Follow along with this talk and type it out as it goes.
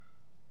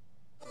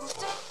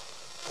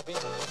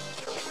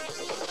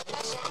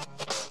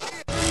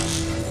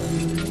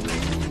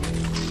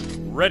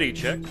Ready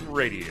Check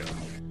Radio.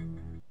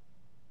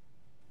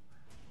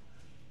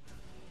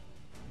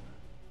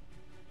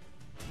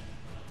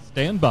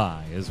 Stand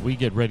by as we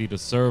get ready to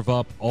serve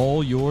up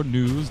all your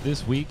news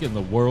this week in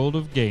the world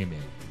of gaming.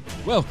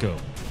 Welcome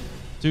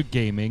to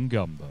Gaming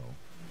Gumbo.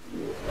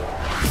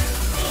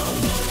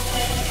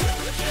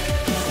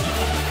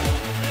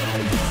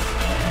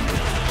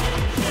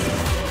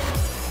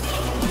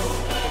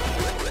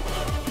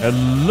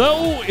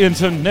 Hello,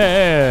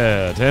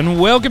 Internet,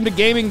 and welcome to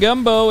Gaming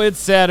Gumbo. It's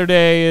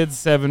Saturday, it's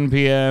 7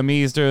 p.m.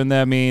 Eastern.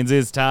 That means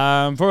it's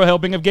time for a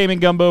helping of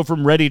Gaming Gumbo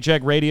from Ready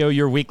Check Radio,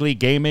 your weekly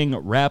gaming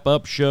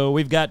wrap-up show.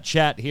 We've got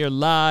chat here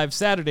live,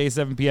 Saturday,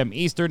 7 p.m.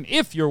 Eastern.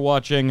 If you're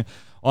watching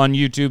on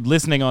YouTube,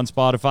 listening on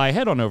Spotify,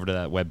 head on over to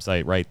that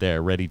website right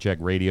there,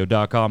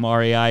 readycheckradio.com,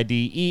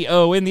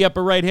 RAIDEO. In the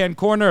upper right-hand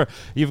corner,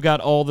 you've got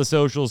all the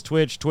socials,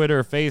 Twitch,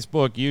 Twitter,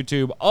 Facebook,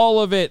 YouTube, all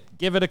of it.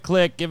 Give it a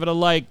click, give it a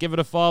like, give it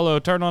a follow,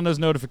 turn on those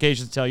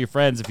notifications, tell your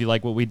friends if you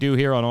like what we do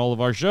here on all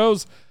of our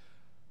shows.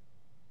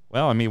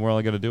 Well, I mean, we're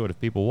only going to do it if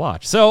people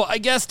watch. So I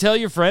guess tell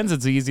your friends.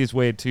 It's the easiest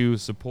way to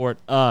support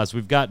us.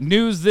 We've got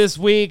news this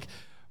week.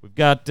 We've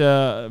got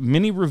a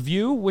mini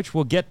review, which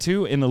we'll get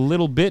to in a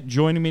little bit.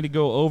 Joining me to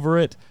go over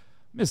it,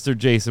 Mr.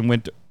 Jason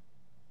Winter,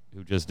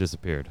 who just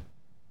disappeared.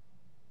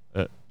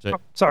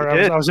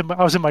 Sorry, I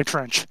was in my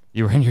trench.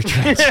 You were in your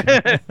trench.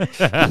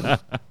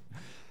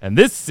 And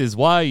this is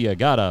why you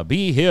gotta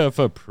be here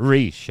for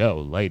pre-show,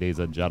 ladies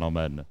and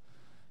gentlemen,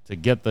 to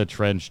get the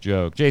trench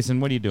joke. Jason,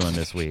 what are you doing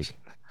this week?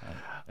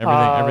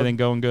 Everything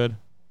going good?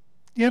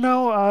 Yeah.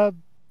 I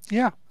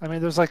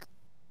mean, there's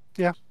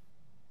yeah.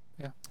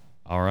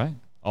 All right.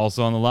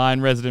 Also on the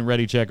line, resident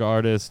Ready Check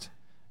artist,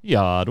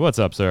 Yod. What's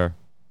up, sir?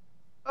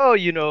 Oh,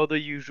 the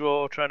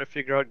usual, trying to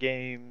figure out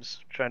games,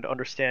 trying to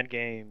understand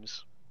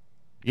games.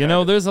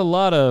 There's a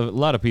lot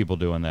of people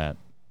doing that.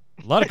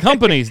 A lot of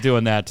companies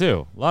doing that,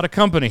 too. A lot of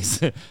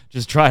companies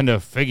just trying to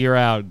figure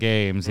out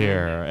games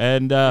here.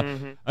 And,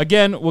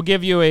 again, we'll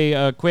give you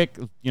a quick,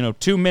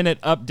 2-minute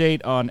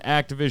update on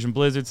Activision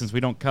Blizzard since we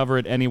don't cover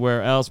it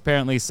anywhere else.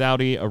 Apparently,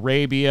 Saudi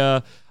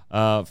Arabia...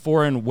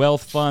 foreign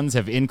wealth funds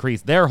have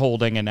increased their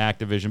holding in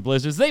Activision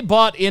Blizzard. They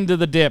bought into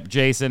the dip,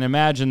 Jason.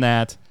 Imagine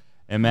that.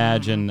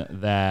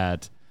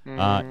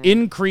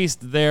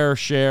 Increased their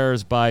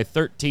shares by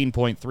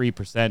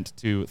 13.3%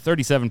 to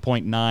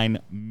 37.9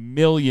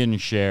 million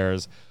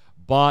shares.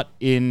 Bought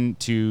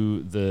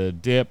into the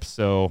dip.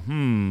 So,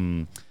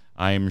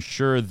 I'm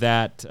sure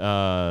that's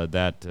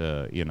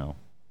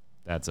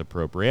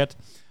appropriate.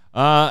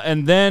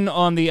 And then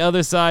on the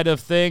other side of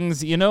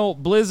things,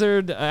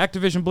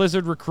 Activision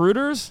Blizzard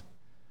recruiters,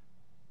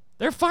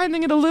 they're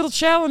finding it a little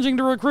challenging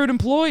to recruit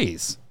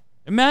employees.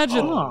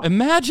 Imagine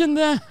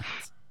that.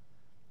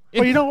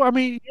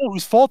 Well,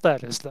 whose fault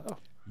that is, though.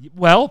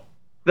 Well,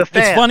 the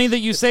fans. It's funny that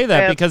you say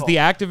that because the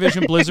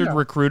Activision Blizzard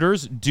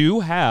recruiters do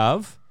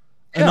have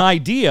an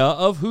idea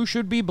of who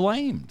should be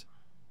blamed.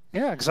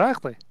 Yeah,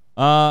 exactly.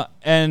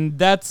 And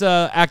that's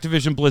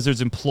Activision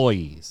Blizzard's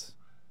employees.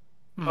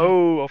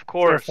 Oh, of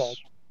course. Their fault.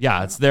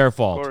 Yeah, it's their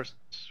fault. Of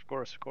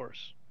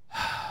course.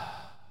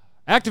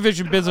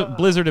 Activision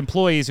Blizzard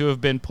employees who have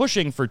been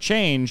pushing for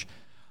change,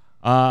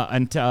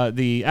 and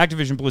the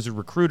Activision Blizzard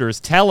recruiters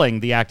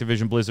telling the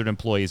Activision Blizzard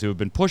employees who have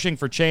been pushing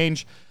for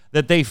change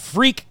that they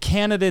freak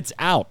candidates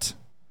out.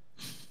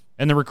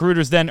 And the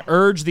recruiters then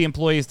urge the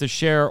employees to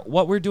share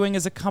what we're doing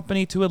as a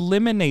company to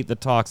eliminate the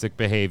toxic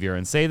behavior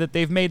and say that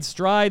they've made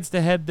strides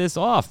to head this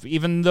off,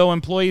 even though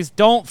employees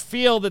don't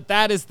feel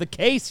that is the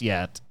case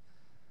yet.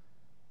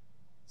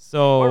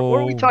 So,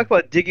 were we talking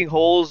about digging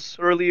holes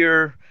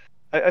earlier?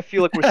 I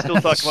feel like we're still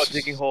talking about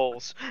digging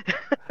holes.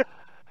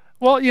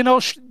 Well,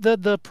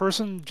 the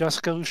person,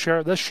 Jessica, who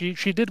shared this, she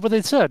did what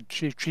they said.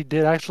 She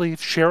did actually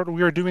share what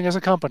we were doing as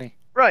a company.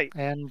 Right.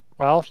 And,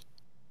 well,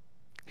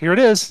 here it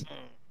is.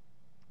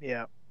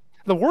 Yeah.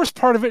 The worst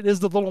part of it is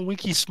the little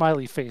winky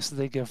smiley face that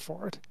they give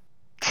for it.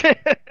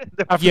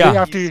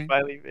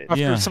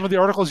 After some of the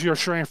articles you're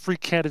sharing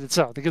freak candidates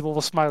out, they give a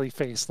little smiley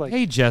face like,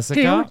 hey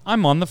Jessica,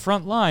 I'm on the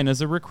front line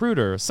as a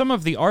recruiter. Some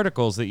of the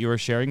articles that you are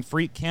sharing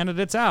freak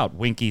candidates out.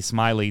 Winky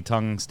smiley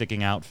tongue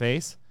sticking out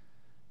face.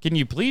 Can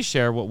you please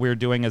share what we're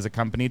doing as a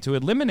company to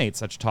eliminate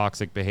such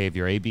toxic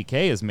behavior?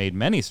 ABK has made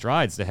many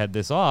strides to head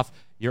this off.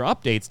 Your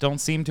updates don't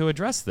seem to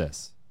address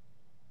this.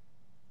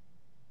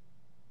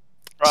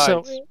 Right.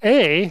 So,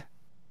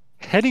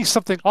 heading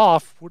something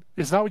off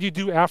is not what you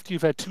do after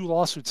you've had 2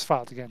 lawsuits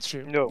filed against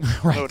you. No,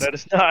 Right. no, that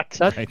is not.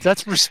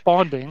 That's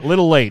responding. A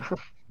little late.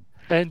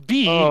 And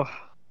B,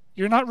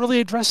 you're not really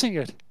addressing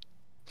it.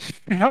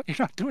 You're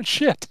not doing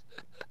shit.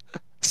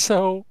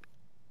 So,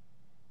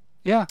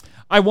 yeah.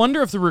 I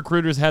wonder if the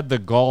recruiters had the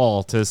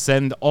gall to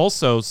send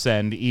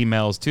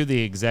emails to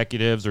the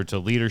executives or to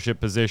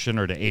leadership position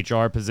or to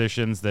HR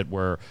positions that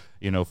were,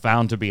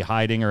 found to be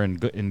hiding or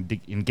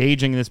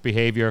engaging in this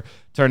behavior,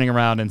 turning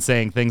around and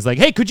saying things like,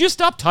 hey, could you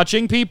stop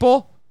touching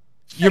people?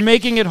 You're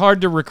making it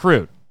hard to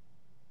recruit.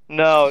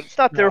 No, it's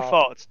not their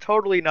fault. It's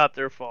totally not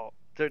their fault.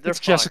 They're It's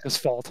fine. Jessica's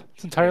fault.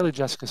 It's entirely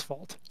Jessica's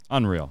fault.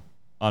 Unreal.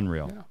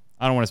 Yeah.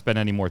 I don't want to spend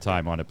any more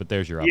time on it, but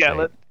there's your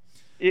update.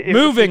 Yeah,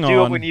 Moving if we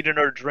do on. we need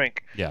another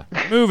drink. Yeah.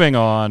 Moving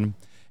on.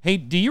 Hey,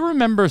 do you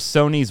remember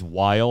Sony's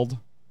Wild?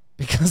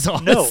 Because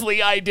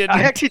honestly, I didn't.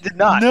 I actually did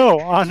not. No,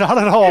 not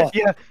at all.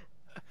 Yeah.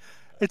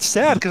 It's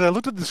sad because I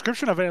looked at the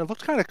description of it and it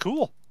looked kind of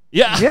cool.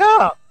 Yeah.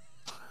 Yeah.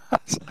 I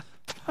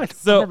don't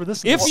So remember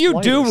this in if the you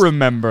do slightest.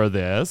 remember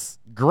this,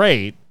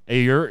 great.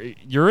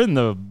 You're in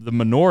the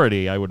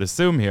minority, I would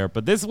assume here.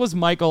 But this was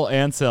Michael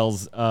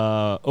Ansell's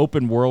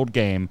open world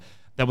game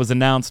that was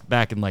announced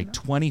back in like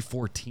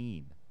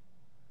 2014.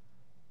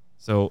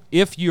 So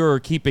if you're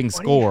keeping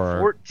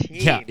score, 2014.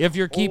 yeah, if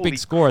you're keeping Holy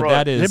score, crud.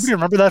 that Does is anybody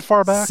remember that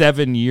far back?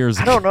 7 years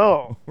I ago. don't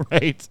know.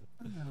 Right?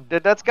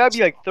 That's got to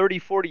be like 30,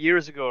 40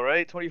 years ago,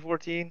 right?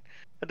 2014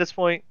 at this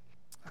point.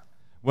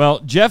 Well,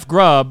 Jeff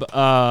Grubb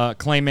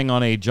claiming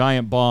on a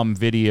Giant Bomb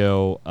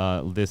video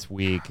this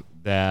week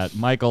that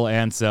Michael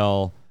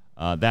Ansell,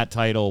 that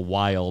title,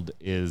 Wild,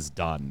 is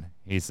done.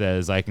 He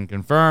says, I can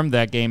confirm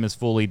that game is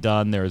fully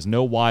done. There is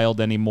no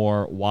Wild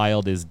anymore.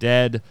 Wild is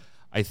dead.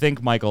 I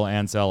think Michael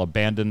Ansell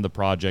abandoned the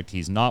project.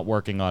 He's not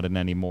working on it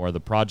anymore.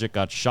 The project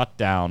got shut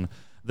down.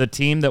 The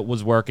team that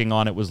was working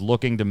on it was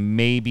looking to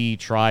maybe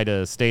try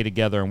to stay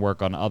together and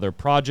work on other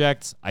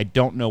projects. I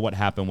don't know what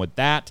happened with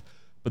that,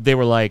 but they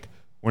were like,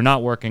 we're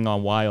not working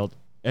on Wild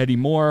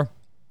anymore,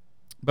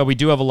 but we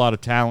do have a lot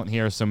of talent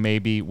here, so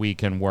maybe we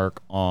can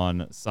work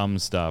on some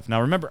stuff.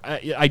 Now, remember,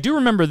 I do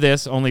remember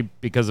this only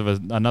because of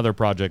another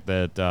project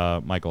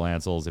that Michael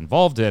Ansell is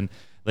involved in.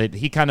 That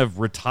he kind of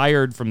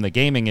retired from the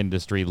gaming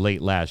industry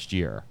late last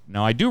year.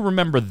 Now, I do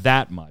remember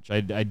that much. I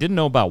didn't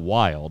know about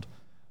Wild.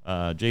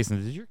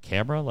 Jason, did your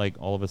camera, like,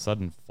 all of a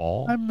sudden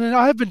fall? I mean,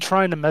 I've been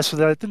trying to mess with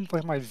it. I didn't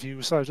like my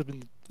view, so I've just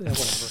been whatever.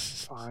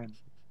 Fine.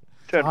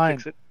 Trying to Fine.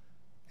 fix it.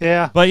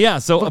 Yeah. But yeah,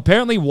 so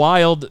apparently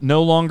Wild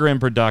no longer in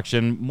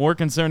production. More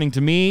concerning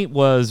to me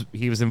was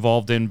he was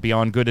involved in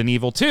Beyond Good and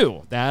Evil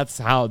 2. That's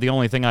how the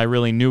only thing I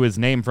really knew his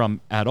name from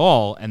at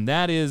all, and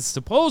that is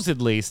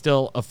supposedly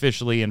still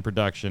officially in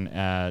production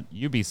at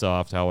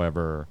Ubisoft.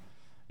 However,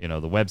 the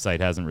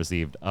website hasn't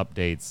received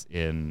updates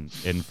in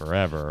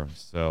forever.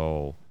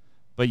 So,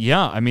 but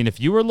yeah, I mean, if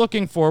you were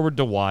looking forward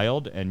to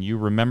Wild and you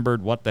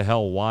remembered what the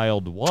hell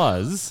Wild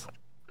was,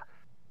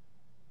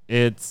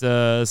 it's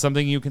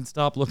something you can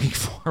stop looking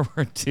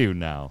forward to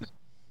now.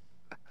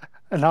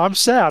 And now I'm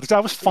sad. 'Cause I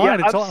was fine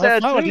Yeah, until I'm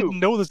sad I too. didn't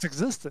know this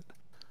existed.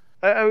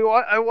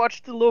 I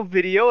watched the little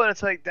video and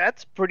it's like,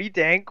 that's pretty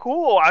dang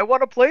cool. I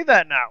want to play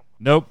that now.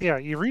 Nope. Yeah,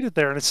 you read it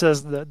there, and it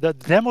says the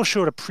demo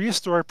showed a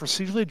prehistoric,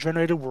 procedurally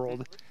generated world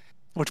in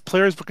which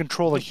players would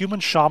control a human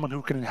shaman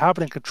who can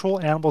inhabit and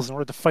control animals in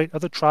order to fight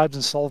other tribes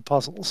and solve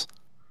puzzles.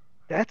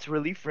 That's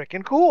really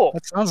freaking cool.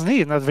 That sounds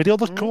neat, and the video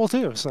looked cool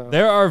too. So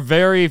There are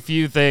very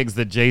few things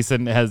that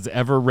Jason has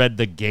ever read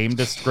the game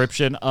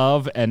description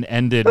of and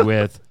ended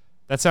with,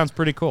 that sounds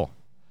pretty cool.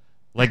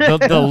 Like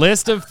the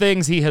list of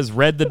things he has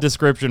read the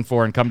description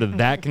for and come to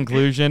that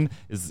conclusion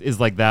is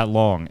like that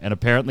long, and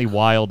apparently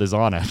Wild is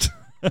on it.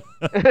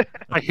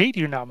 I hate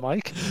you now,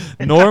 Mike.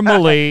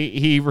 Normally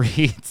he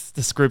reads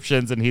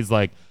descriptions and he's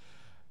like,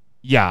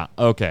 yeah,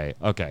 okay.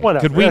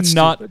 Whatever,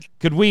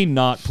 Could we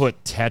not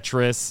put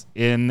Tetris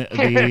in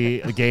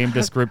the game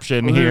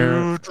description here?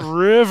 Root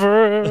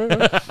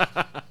River.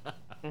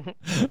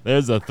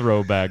 There's a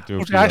throwback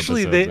to a few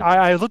Actually, episodes.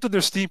 I looked at their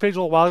Steam page a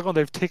little while ago, and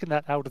they've taken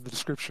that out of the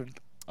description.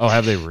 Oh,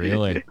 have they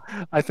really?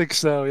 I think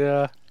so.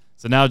 Yeah.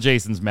 So now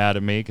Jason's mad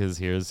at me because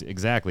here's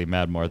exactly,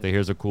 Mad Martha.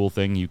 Here's a cool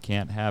thing you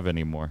can't have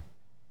anymore.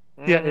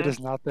 Yeah, it is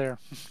not there.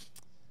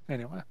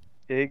 Anyway.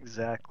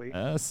 Exactly.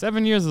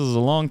 7 years is a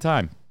long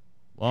time.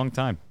 Long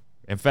time.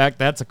 In fact,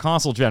 that's a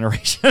console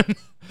generation.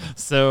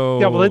 So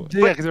Yeah, well,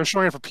 because they're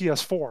showing it for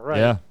PS4, right?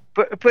 yeah.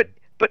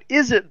 But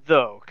is it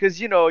though?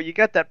 Because you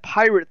got that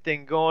pirate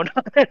thing going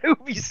on at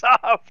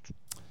Ubisoft.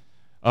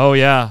 Oh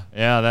yeah,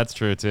 that's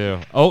true too.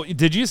 Oh,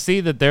 did you see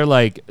that they're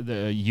like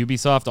the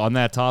Ubisoft on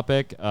that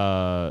topic?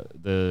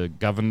 The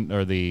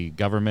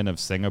government of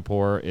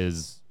Singapore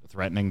is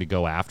threatening to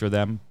go after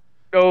them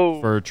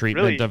for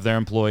treatment really? of their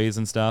employees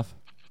and stuff.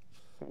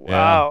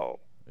 Wow.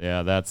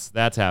 Yeah,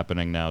 that's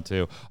happening now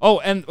too. Oh,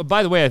 and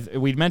by the way,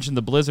 we mentioned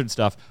the Blizzard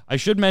stuff. I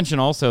should mention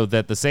also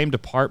that the same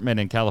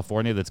department in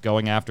California that's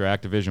going after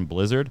Activision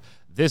Blizzard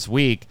this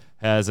week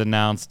has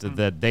announced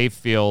that they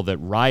feel that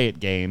Riot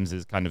Games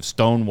is kind of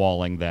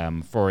stonewalling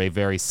them for a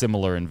very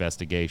similar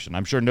investigation.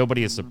 I'm sure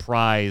nobody is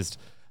surprised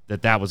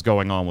that was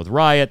going on with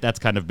Riot. That's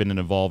kind of been an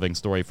evolving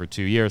story for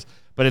 2 years.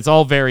 But it's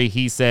all very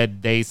he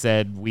said, they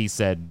said, we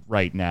said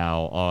right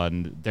now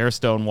on their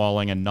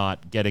stonewalling and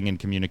not getting in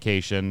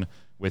communication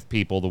with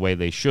people the way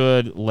they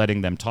should,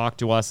 letting them talk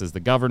to us as the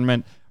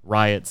government.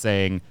 Riot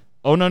saying,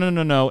 oh,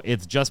 no,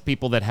 it's just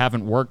people that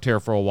haven't worked here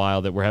for a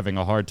while that we're having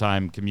a hard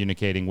time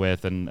communicating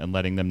with and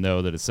letting them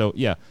know that it's so,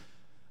 yeah.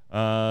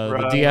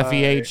 The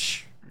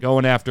DFEH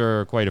going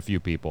after quite a few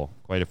people.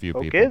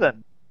 Okay,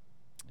 then.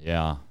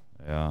 Yeah.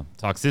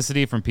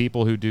 Toxicity from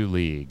people who do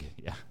League.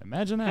 Yeah,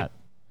 imagine that.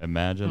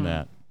 Imagine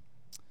that.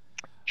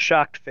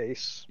 Shocked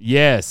face.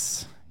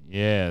 Yes.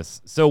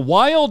 Yes. So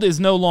Wild is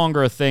no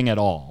longer a thing at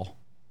all.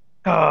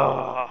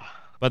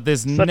 Ah, But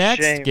this such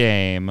next shame.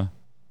 game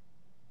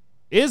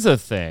is a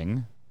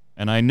thing.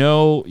 And I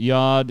know,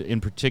 Yod,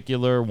 in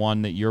particular,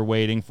 one that you're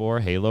waiting for,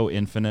 Halo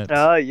Infinite.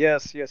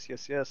 Yes.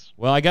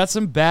 Well, I got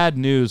some bad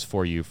news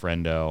for you,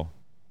 friendo.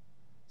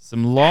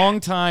 Some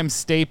longtime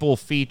staple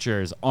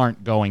features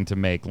aren't going to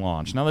make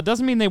launch. Now, that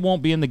doesn't mean they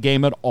won't be in the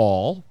game at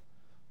all,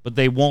 but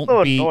they won't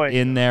so be annoying,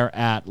 in though. there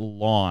at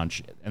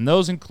launch. And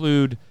those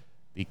include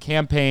the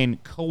campaign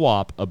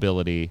co-op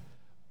ability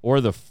or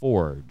the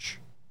Forge.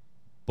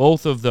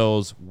 Both of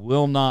those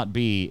will not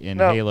be in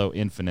No. Halo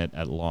Infinite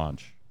at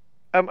launch.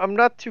 I'm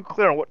not too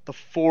clear on what the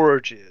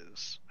Forge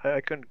is. I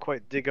couldn't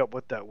quite dig up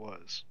what that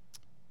was.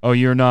 Oh,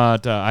 you're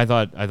not. I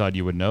thought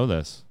you would know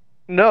this.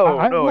 No,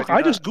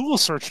 I just Google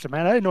searched it,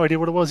 man. I had no idea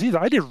what it was either.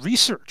 I did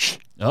research.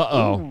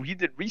 Uh-oh. Ooh, he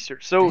did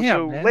research. So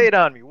Man. lay it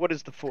on me. What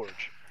is the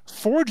Forge?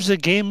 Forge is a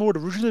game mode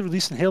originally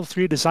released in Halo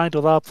 3 designed to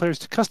allow players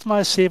to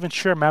customize, save, and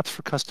share maps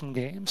for custom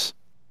games.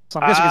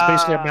 So I'm guessing it's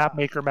basically a map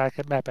maker, map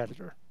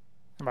editor.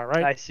 Am I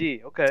right? I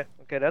see. Okay,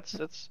 that's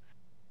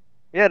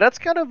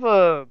kind of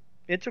a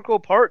integral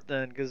part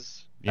then,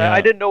 because Yeah.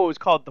 I didn't know it was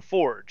called the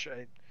Forge.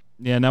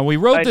 Yeah, now we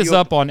wrote this Ideal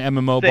up on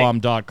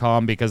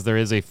mmobomb.com because there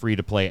is a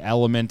free-to-play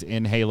element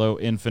in Halo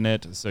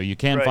Infinite, so you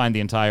can Right. find the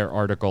entire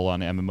article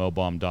on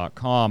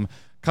mmobomb.com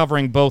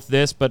covering both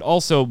this, but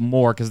also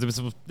more, because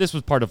this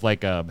was part of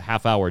like a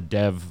half-hour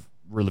dev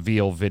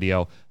reveal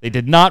video. They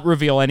did not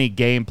reveal any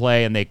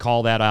gameplay, and they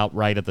call that out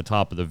right at the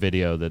top of the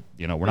video that,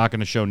 we're not going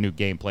to show new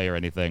gameplay or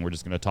anything. We're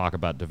just going to talk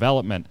about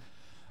development.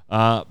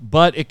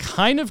 But it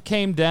kind of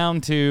came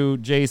down to,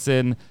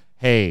 Jason,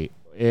 hey,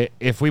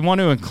 if we want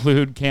to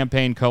include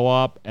campaign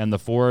co-op and the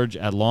Forge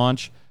at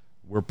launch,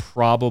 we're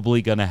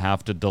probably going to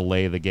have to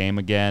delay the game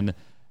again.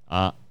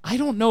 I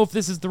don't know if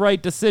this is the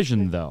right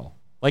decision, though.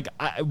 Like,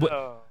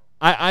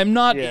 I'm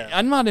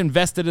not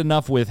invested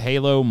enough with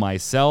Halo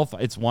myself.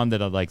 It's one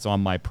that it's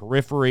on my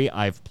periphery.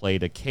 I've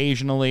played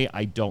occasionally.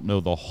 I don't know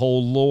the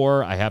whole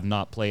lore. I have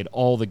not played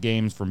all the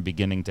games from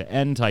beginning to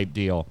end type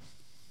deal.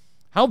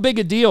 How big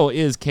a deal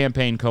is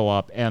campaign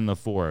co-op and the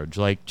Forge?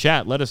 Like,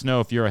 chat, let us know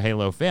if you're a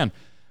Halo fan.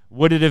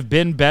 Would it have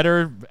been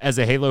better as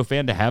a Halo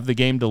fan to have the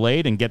game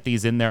delayed and get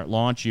these in there at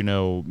launch,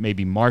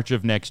 maybe March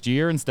of next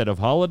year instead of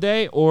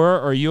holiday? Or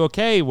are you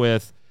okay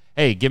with,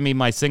 hey, give me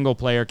my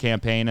single-player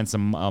campaign and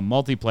some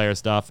multiplayer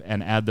stuff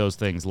and add those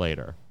things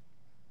later?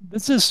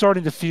 This is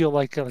starting to feel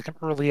like an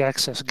early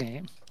access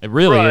game. It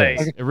really Right.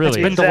 is. It really It's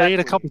is. been delayed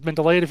Exactly. It's been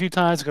delayed a few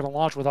times. It's going to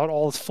launch without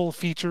all its full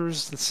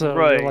features. So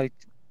Right. they're like,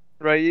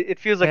 Right. It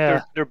feels like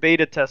Yeah. they're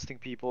beta testing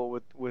people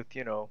with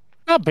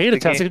not beta The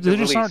testing. game- the They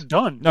just release. aren't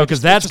done. No,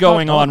 because that's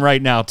going on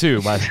right now,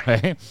 too, by the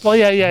way. Well,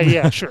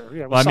 yeah, sure.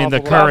 Yeah, Well, I mean, the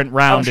solve current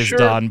round is sure-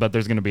 done, but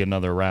there's going to be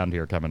another round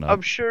here coming up.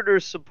 I'm sure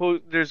there's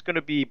going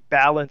to be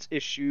balance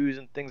issues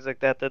and things like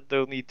that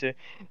they'll need to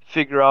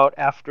figure out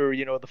after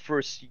the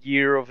first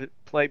year of it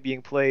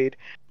being played.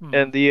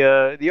 And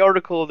the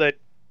article that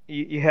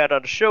you had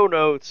on the show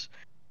notes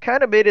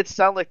kind of made it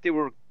sound like they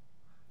were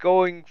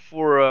going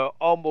for a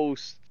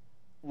almost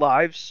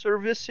live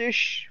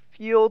service-ish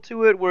feel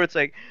to it, where it's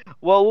like,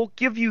 well, we'll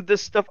give you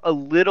this stuff a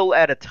little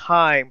at a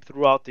time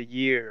throughout the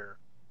year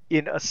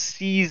in a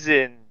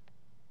season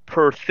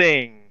per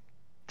thing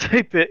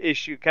type of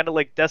issue, kind of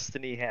like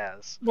Destiny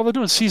has. Well, they're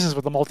doing seasons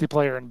with the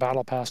multiplayer and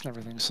battle pass and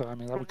everything. So I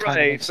mean, that would kind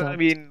of make Right, sense. but I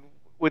mean,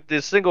 with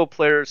the single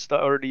player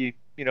stuff or the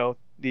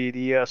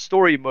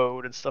story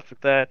mode and stuff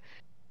like that,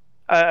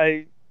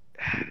 I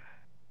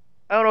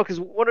don't know, because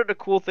one of the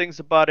cool things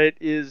about it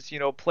is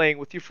playing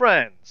with your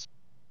friends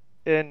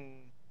and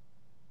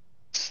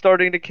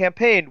starting the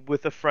campaign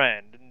with a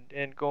friend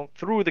and going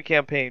through the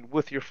campaign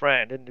with your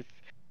friend. And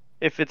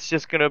if it's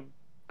just gonna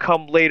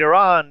come later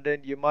on,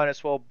 then you might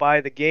as well buy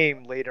the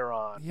game later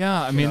on.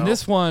 Yeah, I mean,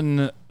 this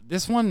one.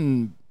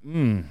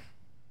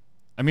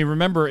 I mean,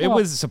 remember, it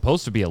was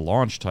supposed to be a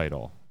launch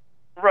title.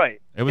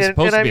 Right. It was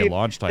supposed to be a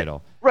launch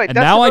title. Right. And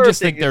that's now I another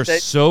just think thing they're is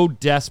that- so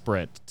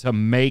desperate to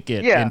make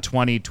it Yeah. in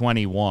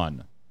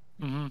 2021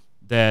 Mhm.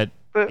 that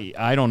But-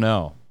 I don't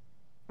know.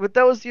 But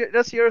that's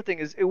the other thing,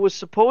 is it was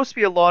supposed to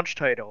be a launch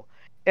title,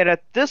 and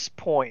at this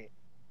point,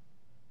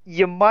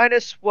 you might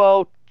as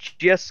well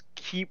just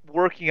keep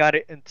working on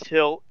it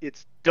until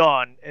it's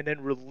done and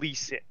then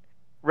release it,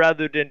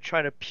 rather than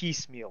trying to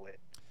piecemeal it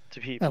to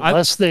people.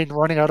 Unless they're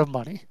running out of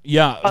money.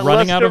 Yeah, Unless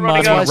running out they're of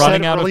running money, out of-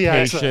 running out of early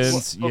access.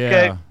 patience.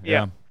 Okay,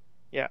 Yeah.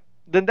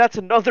 Then that's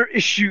another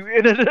issue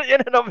in and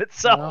of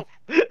itself.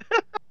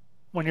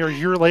 When you're a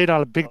year late on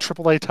a big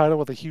AAA title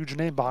with a huge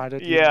name behind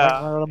it, you Yeah. might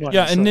run out of money.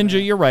 Yeah, and So,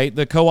 Ninja, you're right.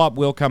 The co-op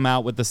will come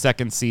out with the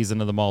second season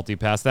of the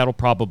multipass. That'll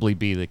probably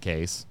be the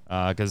case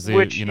because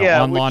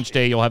on launch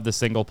day you'll have the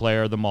single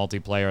player, the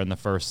multiplayer, and the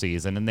first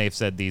season. And they've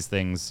said these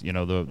things,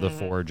 the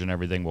Forge and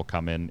everything will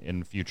come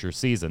in future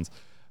seasons.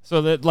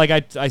 So that, like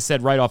I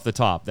said right off the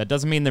top, that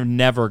doesn't mean they're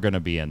never going to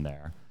be in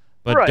there,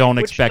 but Right, don't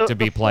which expect the to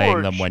be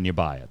playing them Forge- when you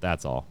buy it.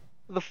 That's all.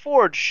 The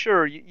Forge,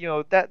 sure,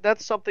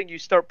 that's something you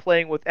start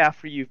playing with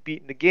after you've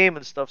beaten the game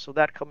and stuff, so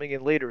that coming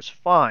in later is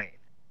fine.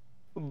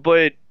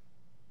 But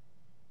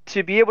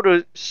to be able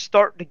to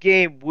start the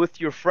game with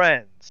your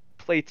friends,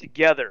 play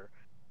together.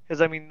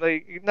 Because I mean,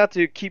 like, not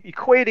to keep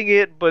equating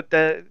it, but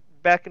that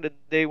back in the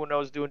day when I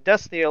was doing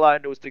Destiny a lot,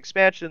 and it was the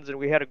expansions, and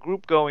we had a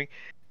group going.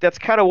 That's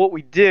kind of what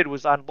we did.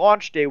 Was on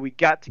launch day we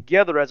got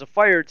together as a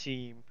fire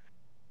team,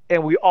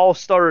 and we all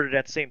started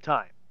at the same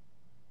time.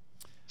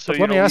 So But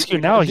let me ask you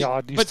now,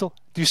 Yod, do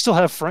you still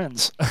have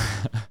friends?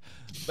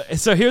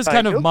 So here's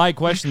kind of my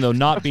question, though,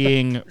 not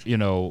being,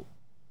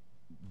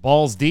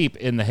 balls deep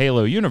in the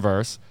Halo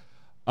universe.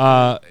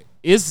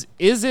 Is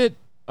it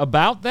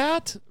about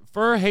that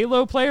for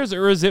Halo players,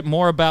 or is it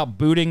more about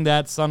booting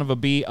that son of a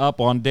bee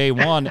up on day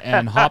one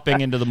and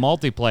hopping into the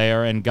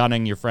multiplayer and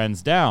gunning your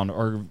friends down,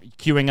 or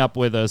queuing up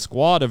with a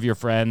squad of your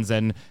friends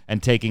and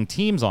taking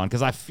teams on?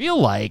 Because I feel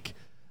like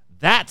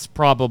that's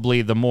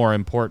probably the more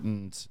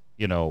important,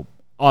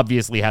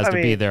 obviously has to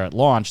be there at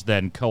launch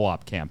than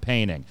co-op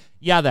campaigning.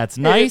 Yeah, that's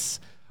nice,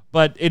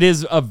 but it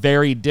is a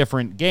very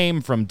different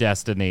game from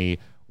Destiny,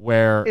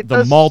 where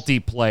the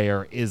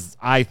multiplayer is,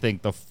 I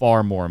think, the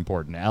far more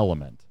important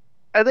element.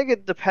 I think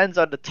it depends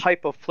on the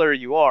type of player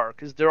you are,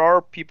 because there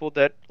are people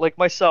that, like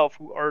myself,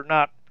 who are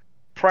not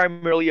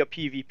primarily a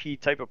PvP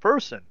type of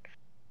person.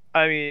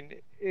 I mean,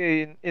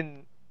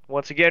 in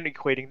once again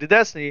equating to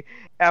Destiny,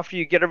 after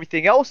you get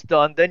everything else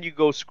done, then you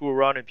go screw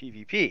around in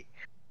PvP.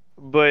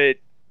 But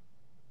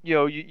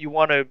you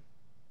want to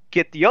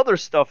get the other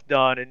stuff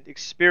done and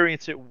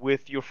experience it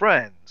with your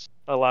friends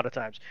a lot of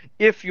times,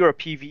 if you're a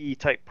PvE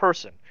type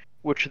person,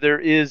 which there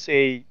is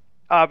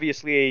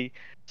obviously a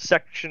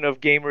section of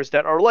gamers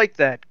that are like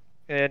that.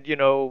 And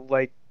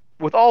like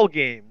with all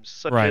games,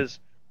 such as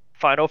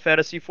Final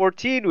Fantasy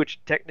XIV, which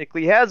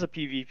technically has a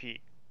PvP.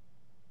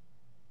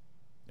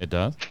 It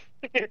does?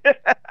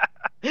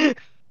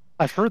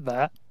 I've heard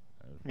that.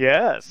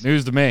 Yes.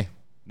 News to me.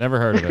 Never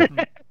heard of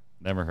it.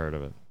 Never heard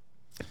of it.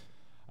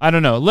 I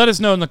don't know. Let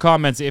us know in the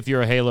comments if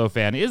you're a Halo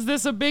fan. Is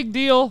this a big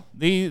deal?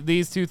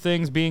 These two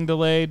things being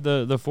delayed,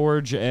 the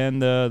Forge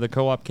and the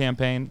co-op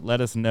campaign?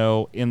 Let us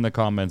know in the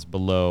comments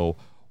below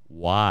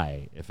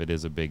why, if it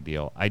is a big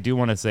deal. I do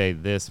want to say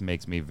this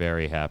makes me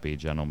very happy,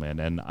 gentlemen,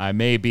 and I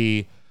may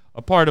be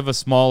a part of a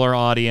smaller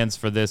audience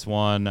for this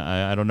one.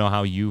 I don't know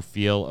how you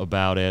feel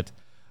about it,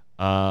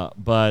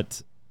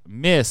 but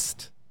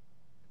Myst,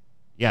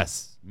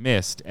 yes,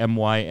 Myst,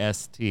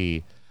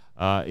 M-Y-S-T,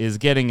 is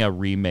getting a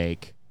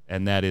remake,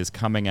 and that is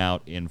coming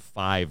out in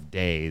 5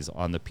 days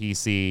on the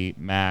PC,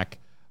 Mac,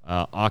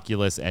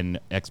 Oculus, and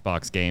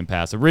Xbox Game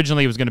Pass.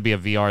 Originally, it was going to be a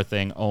VR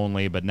thing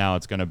only, but now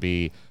it's going to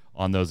be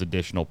on those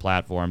additional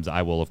platforms.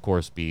 I will, of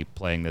course, be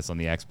playing this on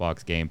the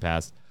Xbox Game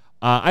Pass.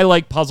 I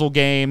like puzzle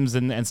games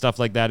and stuff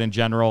like that in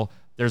general.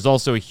 There's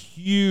also a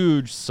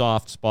huge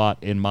soft spot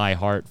in my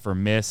heart for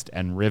Myst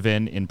and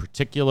Riven in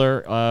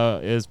particular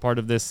as part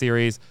of this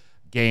series.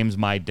 Games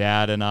my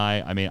dad and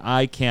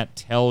I can't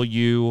tell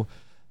you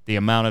the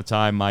amount of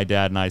time my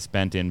dad and I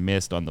spent in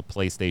Myst on the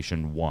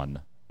PlayStation 1.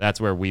 That's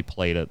where we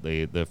played it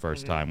the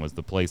first time, was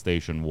the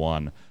PlayStation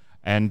 1.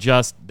 And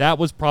that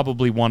was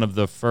probably one of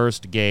the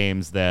first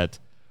games that,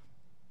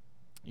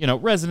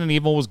 Resident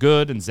Evil was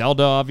good, and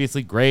Zelda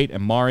obviously great,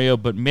 and Mario,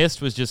 but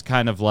Myst was just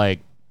kind of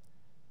like,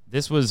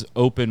 this was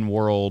open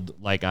world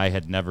like I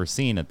had never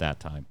seen at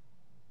that time.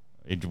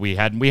 We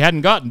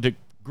hadn't gotten to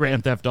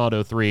Grand Theft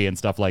Auto 3 and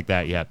stuff like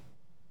that yet.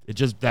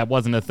 That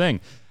wasn't a thing.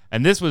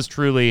 And this was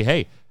truly,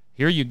 hey,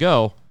 here you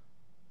go,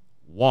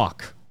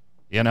 walk,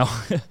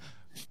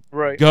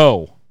 Right.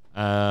 Go.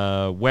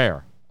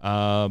 Where?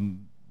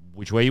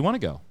 Which way you want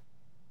to go?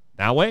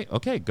 That way?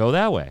 Okay, go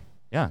that way.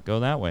 Yeah,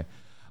 go that way.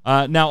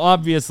 Now,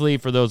 obviously,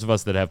 for those of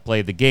us that have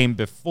played the game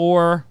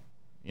before,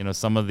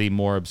 some of the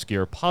more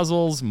obscure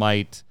puzzles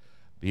might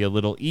be a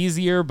little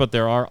easier, but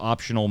there are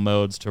optional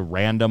modes to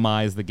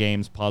randomize the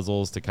game's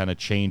puzzles to kind of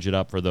change it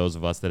up for those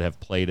of us that have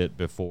played it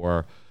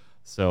before.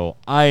 So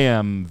I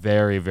am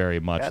very, very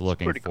much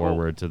looking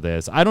forward to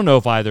this. I don't know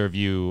if either of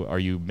you, are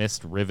you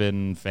Myst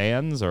Riven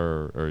fans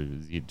or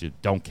you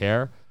don't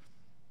care?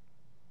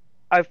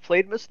 I've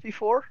played Myst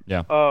before.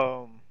 Yeah.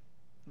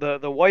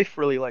 The wife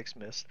really likes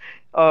Myst.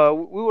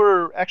 We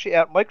were actually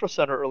at Micro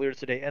Center earlier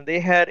today, and they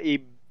had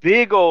a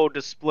big old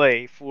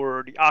display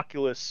for the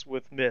Oculus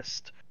with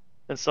Myst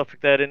and stuff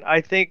like that. And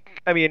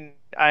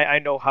I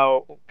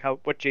know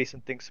what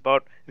Jason thinks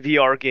about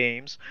VR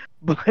games,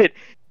 but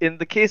in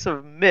the case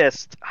of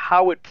Myst,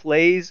 how it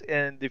plays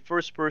and the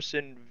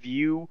first-person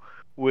view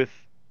with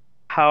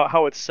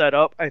how it's set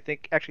up, I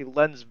think actually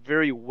lends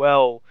very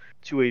well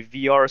to a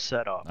VR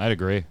setup. I'd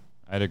agree.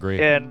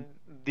 And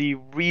the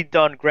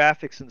redone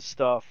graphics and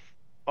stuff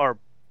are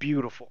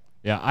beautiful.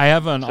 Yeah, I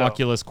have an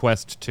Oculus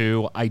Quest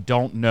 2. I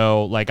don't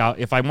know,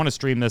 if I want to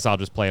stream this, I'll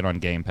just play it on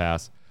Game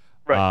Pass.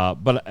 Right.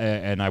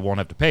 And I won't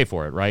have to pay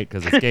for it, right?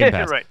 Because it's Game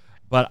Pass. Right.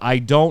 But I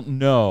don't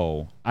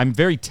know. I'm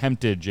very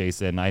tempted,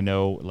 Jason. I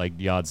know, like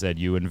Yod said,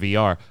 you in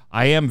VR.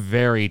 I am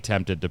very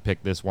tempted to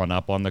pick this one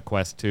up on the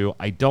Quest 2.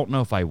 I don't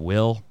know if I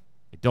will.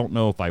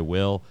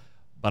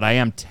 But I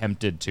am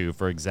tempted to,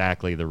 for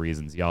exactly the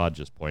reasons Yod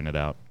just pointed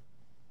out.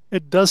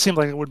 It does seem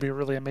like it would be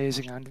really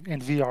amazing in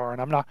VR,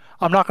 and I'm not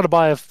going to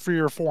buy a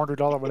 $300 or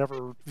 $400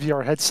 whatever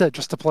VR headset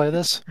just to play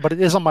this, but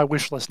it is on my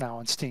wish list now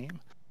on Steam.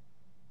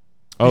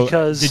 Oh,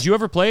 Because did you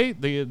ever play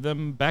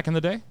them back in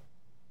the day?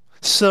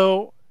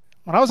 so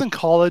when I was in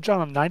college, I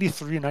don't know,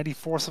 93,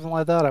 94, something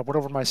like that, I went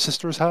over to my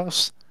sister's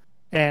house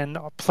and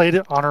played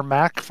it on her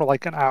Mac for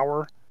like an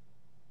hour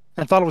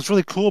and thought it was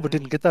really cool, but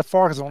didn't get that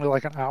far because it was only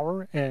like an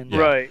hour. And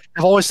Right.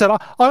 I've always said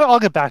I'll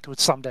get back to it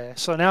someday.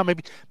 So now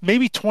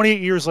maybe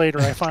 28 years later,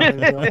 I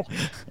finally will.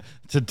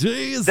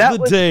 Today is That the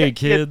was day,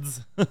 ki- yeah,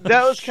 kids.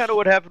 That was kind of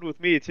what happened with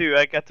me too.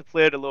 I got to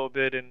play it a little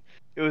bit, and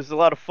it was a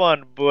lot of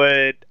fun.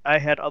 But I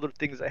had other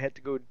things I had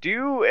to go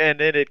do, and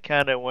then it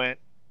kind of went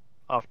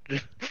off. to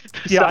the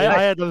Yeah, side.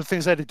 I had other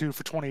things I had to do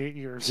for 28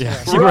 years. Yeah,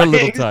 Yes. you were a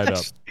little Right. tied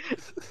up.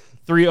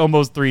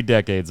 Almost 3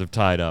 decades of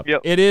tied up.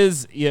 Yep. It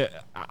is. Yeah,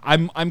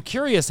 I'm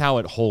curious how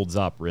it holds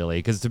up, really,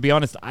 because to be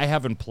honest, I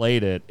haven't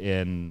played it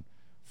in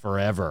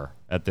forever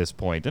at this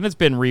point, and it's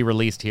been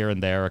re-released here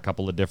and there a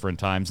couple of different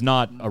times.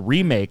 Not a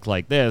remake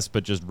like this,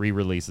 but just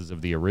re-releases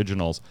of the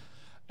originals.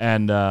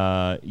 And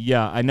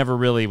yeah, I never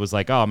really was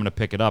like, oh, I'm gonna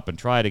pick it up and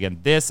try it again.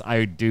 This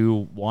I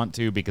do want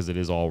to because it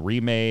is all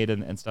remade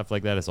and stuff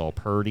like that. It's all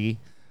purdy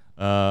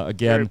again.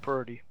 Very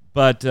pretty.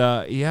 But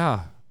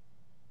yeah,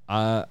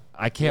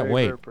 I can't Very,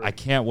 wait. very pretty. I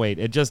can't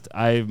wait.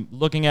 I'm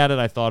looking at it.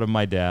 I thought of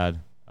my dad.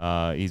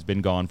 He's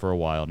been gone for a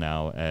while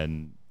now,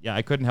 and yeah,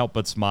 I couldn't help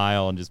but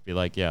smile and just be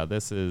like, yeah,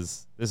 this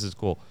is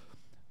cool.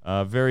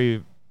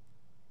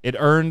 It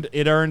earned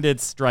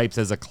its stripes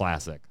as a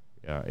classic.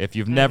 Yeah, if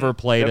you've never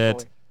played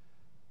Definitely. it,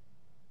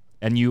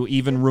 and you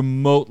even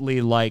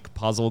remotely like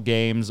puzzle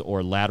games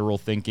or lateral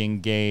thinking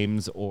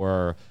games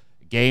or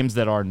games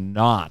that are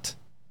not,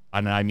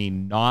 and I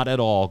mean not at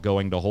all,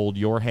 going to hold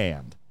your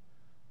hand.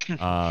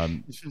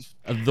 The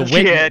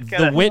it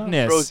kinda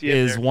Witness throws you in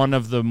is there. one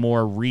of the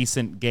more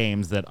recent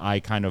games that I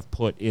kind of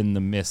put in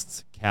the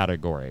Mists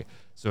category.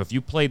 So if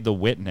you played The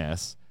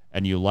Witness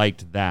and you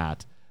liked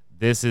that,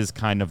 this is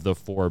kind of the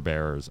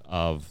forebears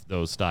of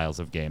those styles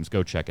of games.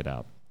 Go check it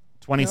out.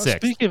 26.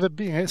 Speaking of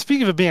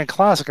it being a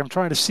classic, I'm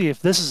trying to see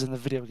if this is in the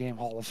Video Game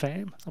Hall of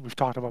Fame that we've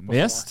talked about before.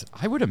 Mist?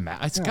 I would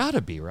imagine. It's got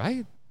to be,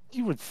 right?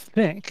 You would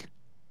think.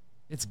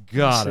 It's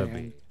got to see.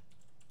 be.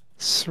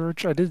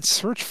 Search. I did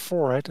search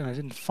for it, and I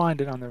didn't find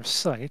it on their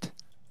site.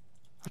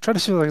 I tried to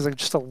see like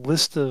just a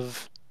list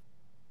of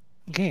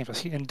games. I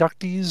see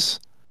inductees.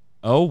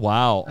 Oh,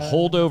 wow.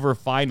 Holdover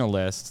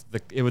finalists.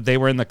 They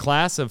were in the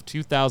class of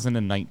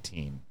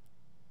 2019.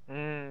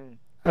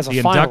 As a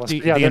The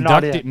finalist. Yeah, they're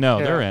not in. No,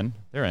 Yeah. they're in.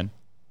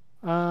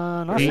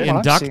 Not The from what I'm seeing here.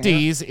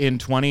 inductees in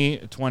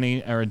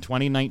 2020 or in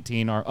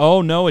 2019 are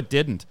it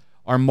didn't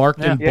are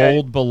marked in Yeah.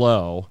 bold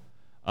below.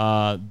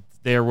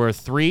 There were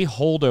 3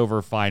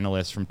 holdover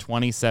finalists from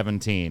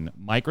 2017: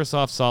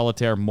 Microsoft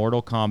Solitaire,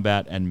 Mortal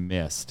Kombat, and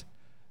Myst.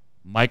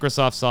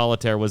 Microsoft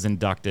Solitaire was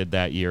inducted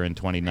that year in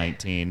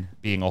 2019,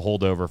 being a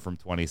holdover from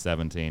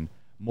 2017.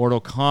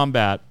 Mortal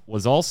Kombat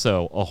was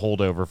also a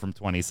holdover from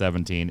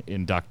 2017,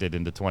 inducted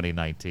into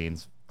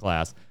 2019's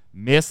class.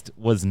 Myst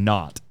was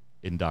not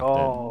inducted.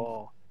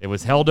 Oh. It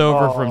was held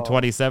over from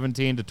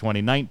 2017 to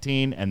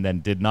 2019 and then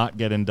did not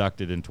get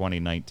inducted in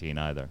 2019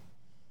 either.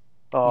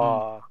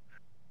 Oh.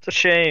 It's a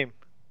shame.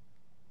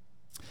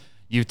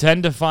 You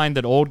tend to find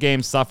that old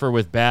games suffer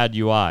with bad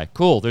UI.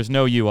 Cool, there's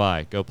no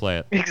UI. Go play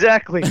it.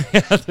 Exactly.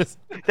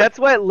 That's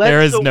why it led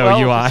There is so no well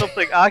UI. to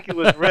something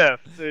Oculus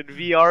Rift and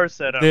VR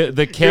setup. The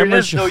there camera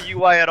is no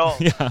UI at all.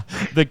 Yeah,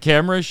 the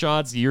camera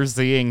shots you're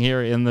seeing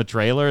here in the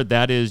trailer,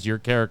 that is your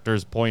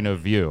character's point of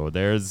view.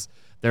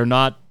 They're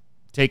not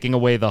taking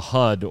away the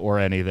HUD or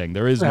anything.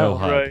 There is no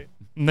HUD. Right.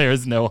 There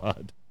is no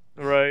HUD.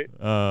 Right.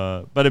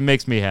 But it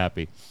makes me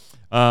happy.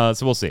 So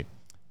we'll see.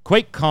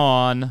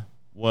 QuakeCon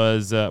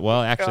was,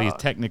 actually God.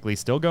 technically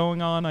still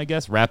going on, I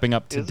guess. Wrapping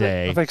up Is it?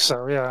 today. I think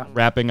so. Yeah.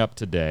 Wrapping up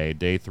today,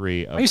 day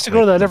 3 of I used to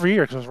go to that QuakeCon. every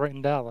year because I was right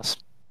in Dallas.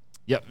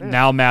 Yep.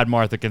 Now Mad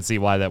Martha can see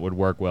why that would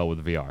work well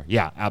with VR.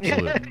 Yeah,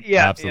 absolutely.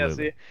 Yeah,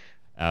 absolutely. see.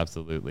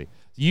 Absolutely.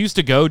 You used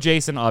to go,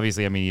 Jason.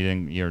 Obviously, I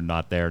mean, you're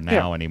not there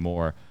now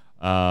anymore.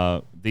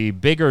 The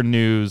bigger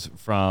news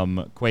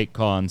from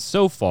QuakeCon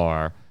so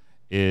far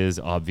is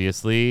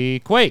obviously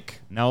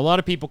Quake. Now, a lot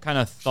of people kind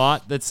of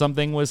thought that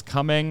something was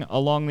coming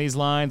along these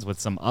lines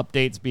with some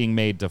updates being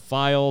made to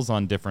files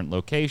on different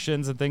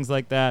locations and things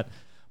like that.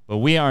 But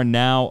we are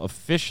now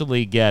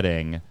officially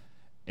getting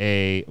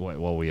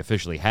we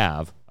officially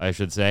have, I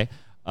should say,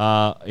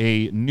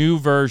 a new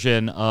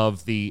version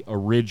of the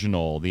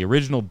original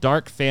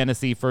dark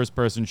fantasy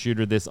first-person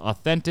shooter. This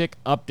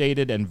authentic,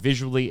 updated, and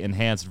visually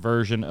enhanced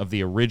version of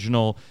the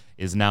original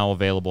is now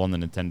available on the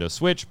Nintendo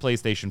Switch,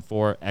 PlayStation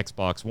 4,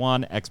 Xbox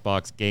One,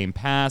 Xbox Game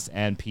Pass,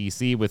 and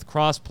PC with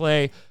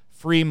crossplay,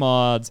 free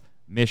mods,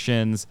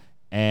 missions,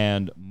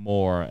 and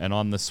more. And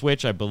on the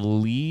Switch, I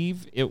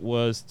believe it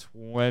was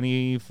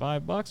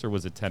 $25, or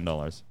was it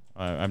 $10?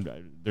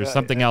 There's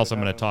something else I'm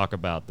going to talk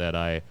about that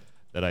I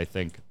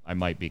think I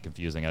might be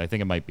confusing. I think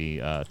it might be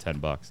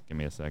 $10. Give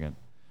me a second.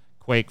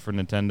 Quake for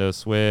Nintendo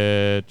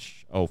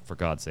Switch. Oh, for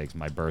God's sakes,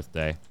 my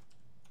birthday.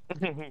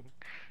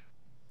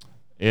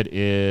 It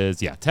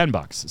is,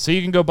 $10. So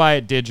you can go buy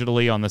it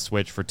digitally on the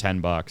Switch for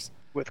 $10.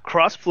 With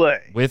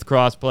crossplay. With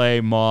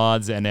crossplay,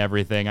 mods, and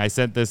everything. I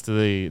sent this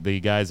to the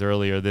guys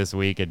earlier this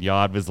week, and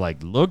Yod was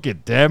like, "Look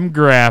at them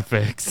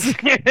graphics."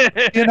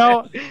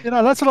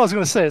 That's what I was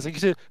going to say. It's like,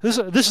 this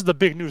is the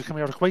big news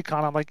coming out of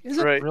QuakeCon. I'm like, is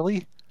it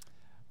really?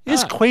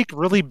 Is Quake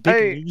really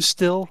big news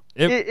still?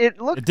 It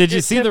looked. Did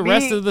you see the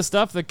rest of the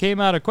stuff that came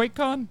out of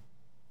QuakeCon?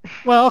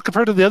 Well,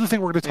 compared to the other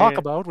thing we're going to talk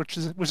about, which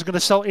is going to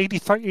sell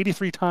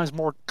 83 times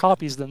more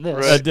copies than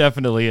this. It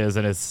definitely is,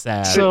 and it's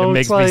sad. So it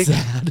makes me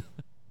sad.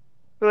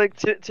 Like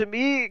to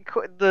me,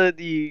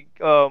 the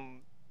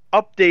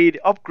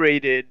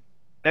upgraded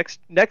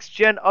next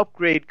gen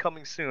upgrade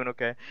coming soon.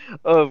 Okay,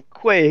 of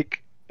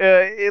Quake.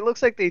 It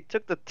looks like they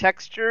took the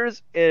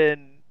textures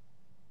and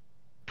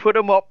put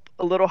them up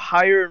a little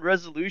higher in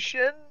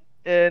resolution,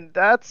 and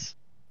that's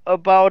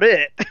about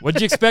it.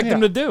 What'd you expect them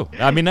to do?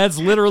 I mean, that's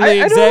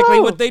literally exactly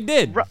what they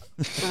did.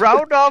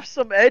 Round off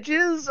some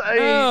edges.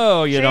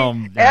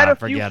 Add a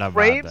few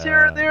frames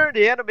here and there.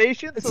 The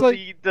animation, it's so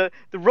like, the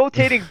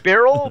rotating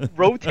barrel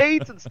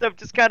rotates and stuff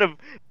just kind of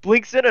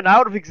blinks in and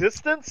out of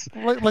existence.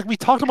 Like we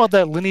talked about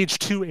that Lineage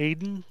 2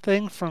 Aiden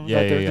thing that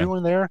they're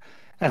doing there.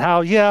 And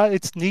how,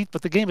 it's neat,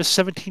 but the game is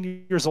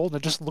 17 years old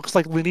and it just looks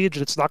like Lineage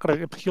and it's not going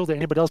to appeal to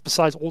anybody else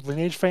besides old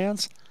Lineage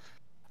fans.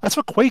 That's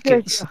what Quake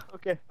is. Yeah,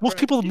 okay. Most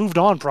people have moved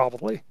on,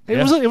 probably. It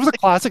was a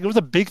classic. It was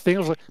a big thing.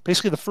 It was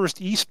basically the first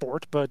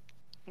esport, but...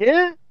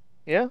 Yeah.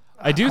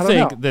 I do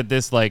think that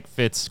this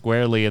fits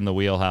squarely in the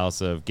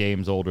wheelhouse of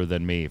games older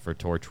than me for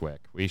Torchwick.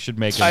 We should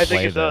make him play this. I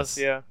think it does,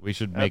 yeah. We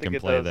should make him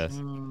play this.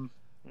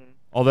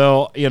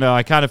 Although,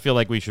 I kind of feel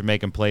like we should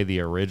make him play the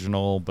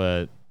original,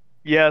 but...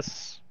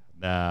 Yes.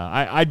 Nah,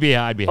 I'd be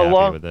happy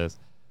with this.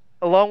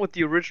 Along with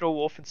the original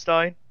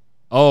Wolfenstein.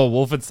 Oh,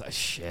 Wolfenstein.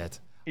 Shit.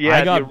 Yeah,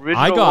 I got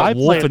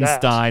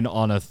Wolfenstein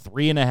on a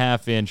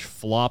 3.5-inch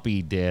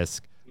floppy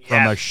disk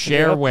from a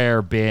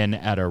shareware bin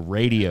at a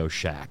Radio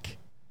Shack.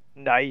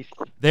 Nice.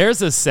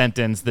 There's a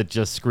sentence that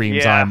just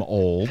screams I'm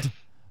old.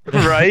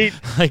 Right?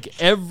 Like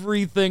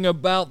everything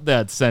about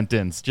that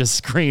sentence just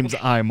screams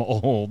I'm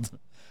old.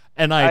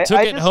 And I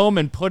took it home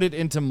and put it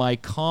into my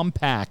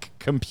Compaq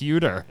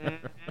computer.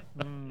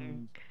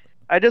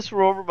 I just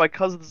remember my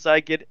cousins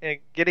and I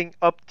getting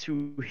up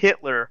to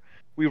Hitler.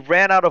 We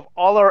ran out of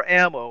all our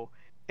ammo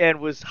and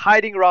was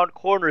hiding around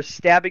corners,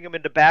 stabbing him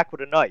in the back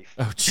with a knife.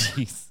 Oh,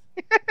 jeez.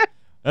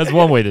 That's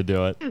one way to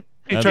do it.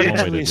 You tried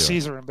to Julius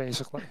Caesar him,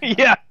 basically.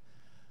 Yeah.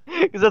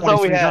 Because that's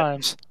all we had.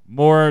 Times.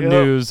 More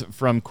news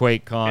from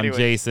QuakeCon. Anyway.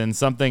 Jason,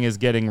 something is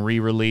getting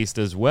re-released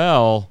as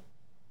well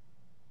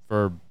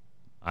for,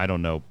 I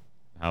don't know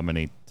how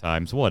many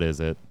times. What is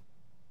it?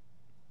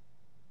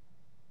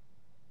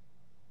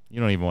 You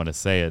don't even want to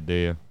say it, do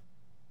you?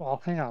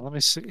 Well, hang on. Let me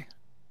see.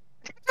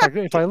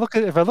 If I look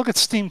at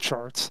Steam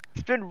charts,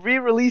 it's been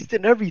re-released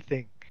and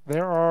everything.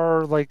 There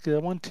are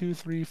 1, 2,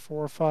 3,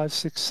 4, 5,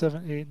 6,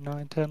 7, 8,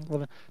 9, 10,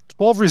 11,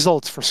 12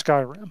 results for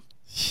Skyrim.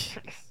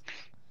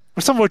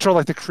 Some of which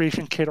are the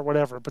creation kit or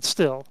whatever, but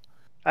still.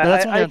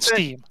 That's only on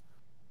Steam.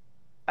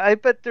 I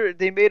bet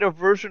they made a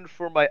version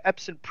for my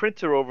Epson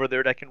printer over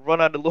there that can run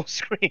on the low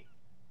screen.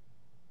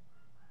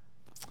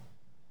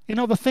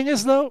 The thing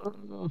is,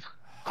 though,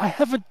 I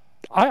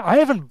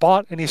haven't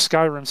bought any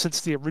Skyrim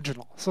since the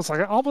original. So it's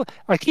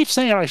I keep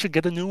saying I should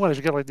get a new one. I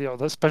should get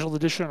the special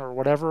edition or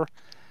whatever.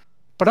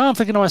 But now I'm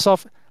thinking to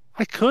myself,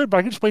 I could, but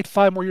I could just wait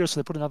 5 more years so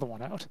they put another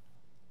one out.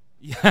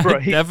 Yeah,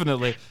 right.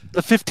 Definitely.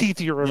 The 15th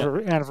year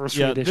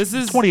anniversary edition. This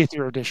is 20th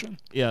year edition.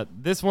 Yeah,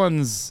 this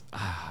one's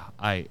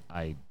I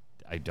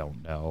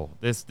don't know.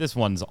 This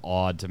one's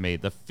odd to me.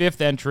 The 5th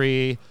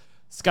entry,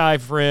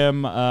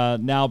 Skyrim,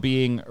 now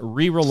being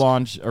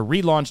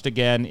relaunched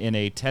again in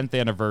a 10th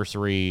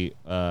anniversary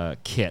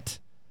kit.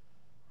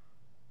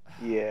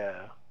 Yeah.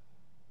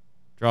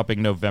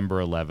 Dropping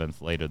November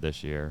 11th later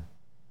this year.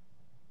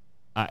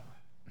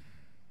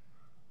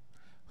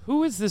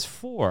 Who is this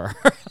for?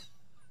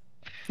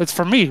 It's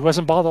for me, who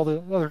hasn't bought all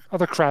the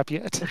other crap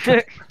yet.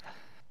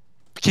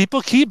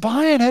 People keep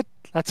buying it.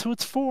 That's who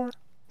it's for.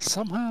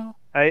 Somehow.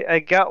 I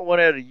got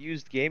one at a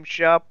used game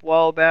shop a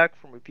while back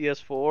from a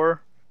PS4.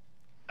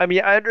 I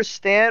mean, I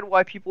understand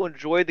why people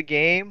enjoy the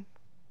game,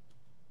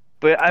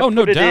 but I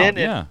put it in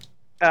and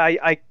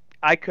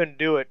I couldn't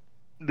do it.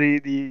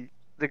 The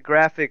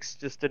graphics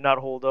just did not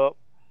hold up.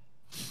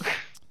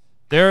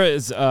 There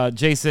is,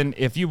 Jason,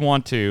 if you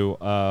want to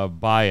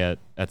buy it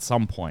at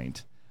some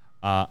point,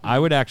 I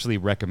would actually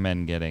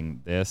recommend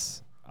getting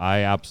this. I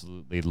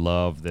absolutely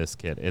love this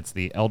kit. It's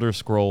the Elder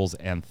Scrolls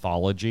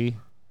Anthology.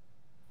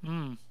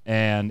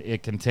 And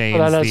it contains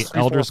the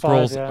Elder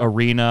Scrolls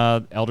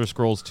Arena, Elder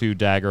Scrolls 2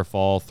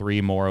 Daggerfall,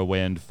 3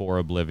 Morrowind, 4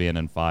 Oblivion,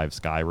 and 5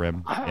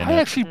 Skyrim. I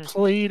actually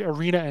played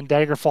Arena and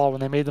Daggerfall when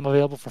they made them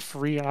available for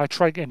free, and I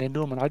tried getting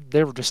into them, and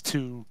they were just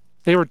two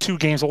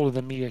games older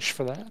than me-ish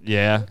for that.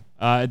 Yeah.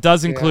 It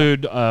does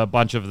include a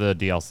bunch of the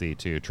DLC,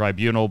 too.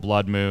 Tribunal,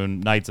 Blood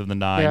Moon, Knights of the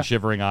Nine,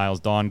 Shivering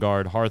Isles,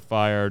 Dawnguard,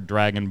 Hearthfire,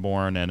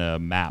 Dragonborn, and a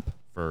map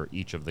for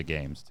each of the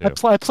games, too.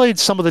 I played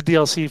some of the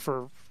DLC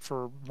for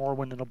for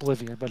Morrowind and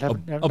Oblivion, but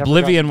haven't. never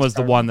Oblivion gotten was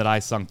the Skyrim. one that I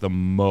sunk the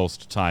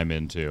most time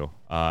into,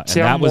 and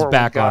See, I'm that was Morrowind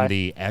back guy. on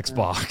the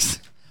Xbox.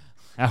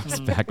 That was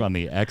back on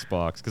the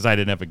Xbox because I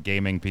didn't have a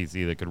gaming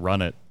PC that could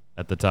run it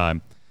at the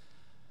time.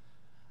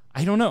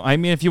 I don't know. I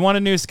mean, if you want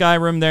a new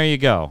Skyrim, there you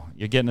go.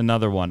 You're getting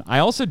another one. I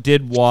also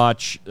did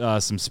watch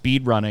some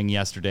speed running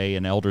yesterday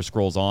in Elder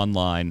Scrolls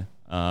Online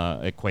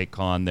at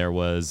QuakeCon. There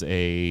was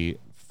a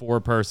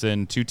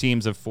 4-person, 2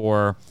 teams of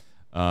 4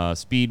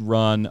 speed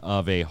run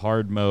of a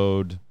hard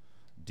mode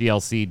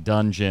DLC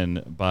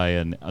dungeon by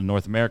a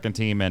North American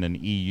team and an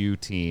EU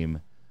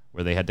team,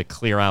 where they had to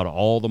clear out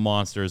all the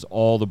monsters,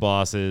 all the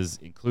bosses,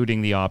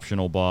 including the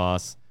optional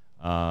boss,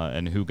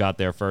 and who got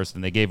there first.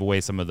 And they gave away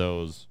some of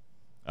those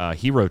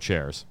hero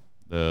chairs,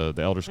 the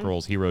Elder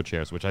Scrolls hero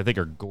chairs, which I think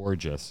are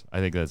gorgeous. I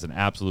think that's an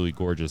absolutely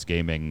gorgeous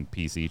gaming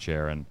PC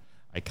chair, and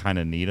I kind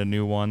of need a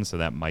new one, so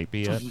that might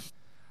be it.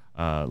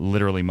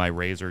 Literally, my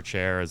Razer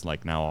chair is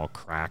like now all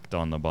cracked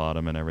on the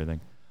bottom and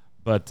everything.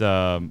 But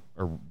or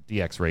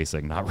DX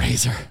Racing, not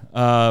Razer.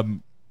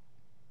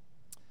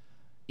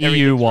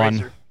 EU won.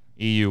 Razer.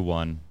 EU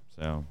won.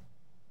 So,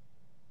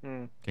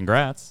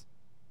 congrats.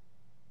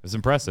 It was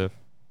impressive.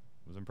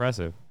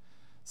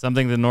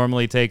 Something that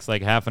normally takes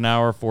like half an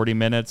hour, 40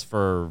 minutes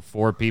for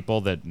 4 people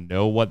that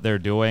know what they're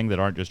doing, that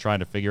aren't just trying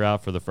to figure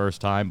out for the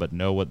first time, but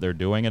know what they're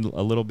doing a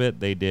little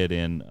bit, they did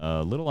in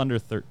a little under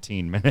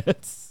 13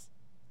 minutes.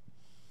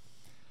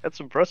 That's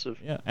impressive.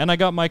 Yeah, and I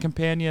got my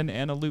companion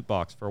and a loot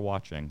box for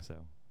watching, so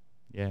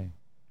yay.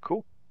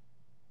 Cool.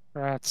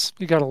 Rats.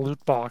 You got a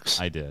loot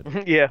box. I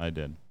did. Yeah. I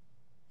did.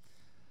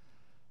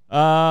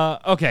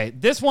 Okay,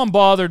 this one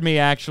bothered me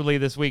actually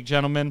this week,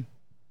 gentlemen.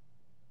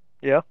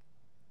 Yeah.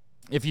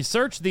 If you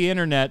search the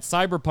internet,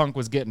 Cyberpunk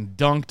was getting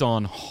dunked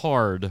on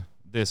hard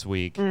this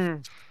week.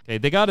 Okay,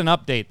 they got an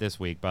update this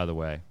week, by the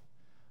way.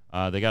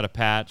 They got a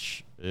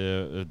patch,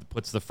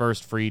 puts the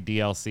first free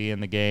DLC in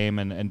the game,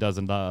 and does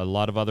a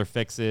lot of other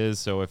fixes.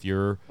 So if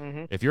you're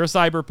a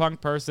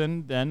Cyberpunk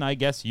person, then I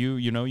guess you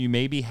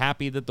may be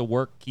happy that the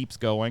work keeps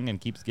going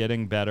and keeps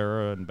getting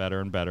better and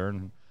better and better,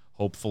 and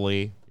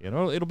hopefully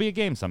it'll be a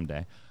game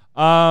someday.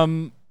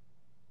 But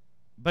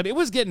it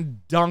was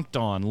getting dunked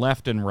on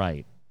left and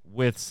right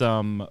with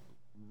some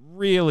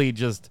really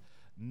just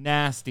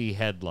nasty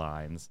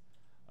headlines.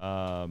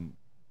 Cyberpunk.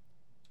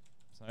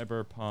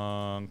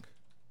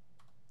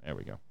 There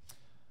we go.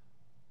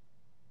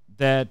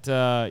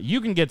 That you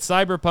can get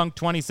Cyberpunk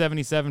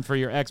 2077 for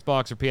your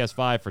Xbox or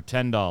PS5 for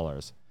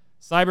 $10.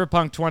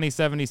 Cyberpunk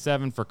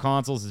 2077 for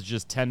consoles is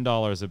just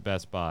 $10 at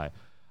Best Buy.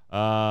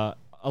 A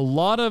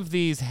lot of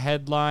these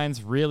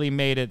headlines really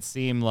made it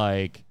seem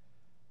like,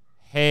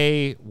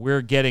 hey,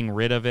 we're getting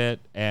rid of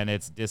it, and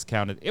it's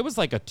discounted. It was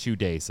like a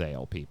 2-day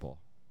sale, people.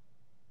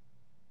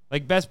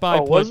 Like Best Buy.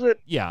 Was it?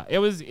 Yeah, it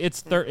was.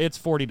 It's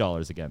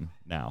 $40 again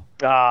now.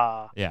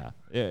 Yeah.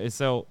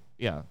 So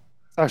yeah.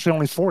 It's actually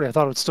only 40. I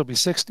thought it would still be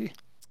 60.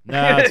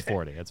 No, it's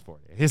 40. It's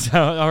 40.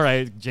 So, all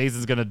right,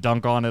 Jason's gonna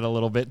dunk on it a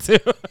little bit too.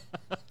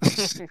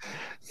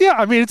 Yeah,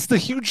 I mean, it's the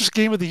hugest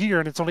game of the year,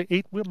 and it's only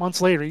 8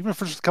 months later. Even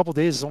for just a couple of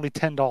days, it's only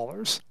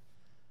 $10.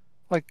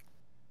 Like,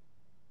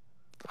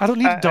 I don't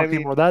need to dunk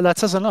anymore. That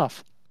says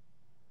enough.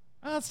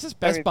 It's just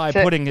Best Buy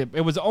putting it.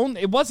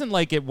 It wasn't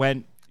like it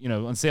went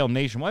on sale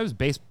nationwide.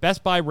 It was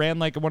Best Buy ran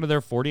like one of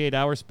their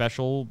 48-hour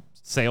special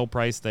sale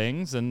price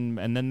things, and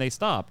then they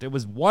stopped. It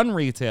was one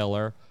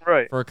retailer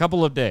for a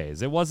couple of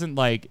days. It wasn't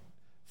like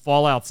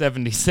Fallout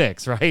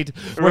 76, right?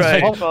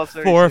 Right. Like Fallout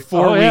 4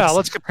 weeks. Yeah,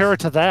 let's compare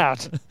it to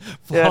that.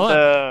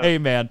 Hey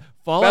man,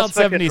 Fallout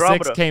 76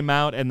 Andromeda came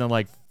out, and then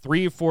like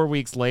 3 or 4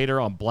 weeks later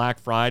on Black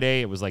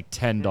Friday, it was like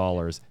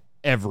 $10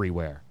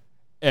 everywhere.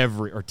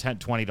 Or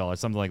 $20,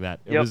 something like that.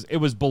 It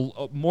was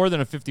more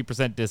than a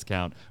 50%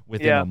 discount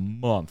within a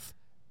month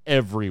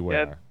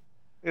everywhere.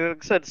 Yeah,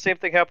 like I said, the same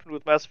thing happened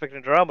with Mass Effect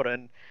Andromeda,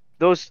 and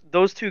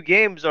those 2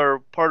 games are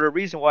part of the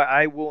reason why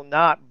I will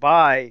not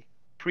buy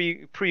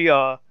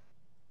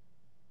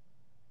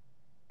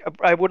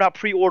I will not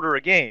pre-order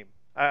a game.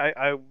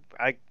 I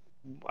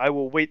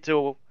will wait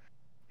till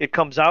it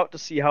comes out to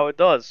see how it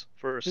does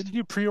first. Did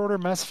you pre-order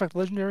Mass Effect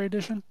Legendary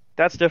Edition?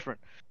 That's different.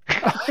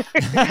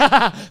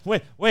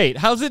 Wait,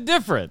 how's it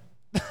different?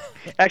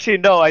 Actually,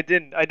 no, I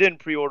didn't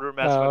pre-order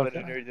Mass Effect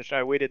Legendary Edition.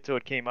 I waited till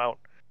it came out.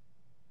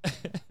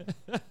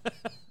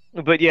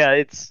 But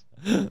yeah,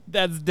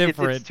 that's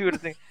different. It's 2 of the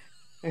things.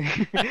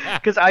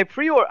 Because I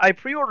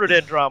pre-ordered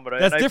Andromeda.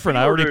 That's different.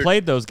 I already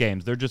played those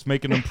games. They're just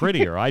making them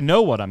prettier. I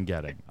know what I'm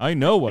getting.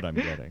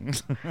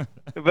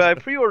 But I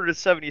pre-ordered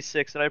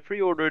 76, and I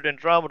pre-ordered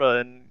Andromeda,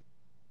 and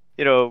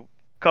a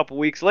couple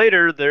weeks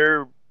later,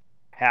 they're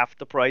half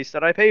the price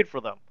that I paid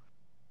for them.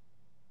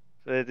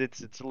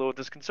 It's a little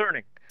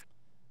disconcerting.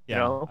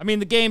 Yeah, I mean,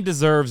 the game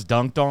deserves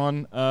dunked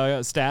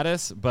on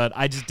status, but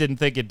I just didn't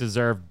think it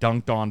deserved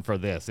dunked on for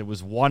this. It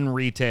was one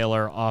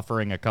retailer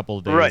offering a couple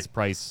of days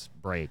price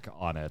break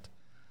on it.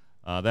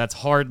 That's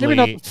hardly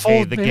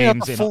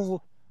the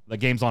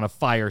game's on a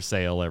fire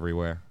sale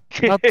everywhere.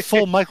 Not the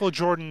full Michael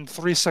Jordan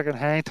 3-second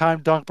hang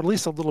time dunk, but at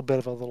least a little bit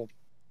of a little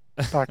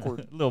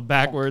backward.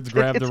 Backwards,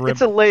 grab the rim.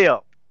 It's a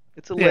layup.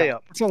 It's a Yeah, layup.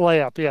 it's a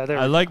layup. Yeah, there.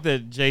 I like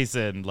that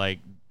Jason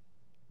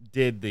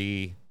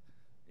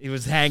he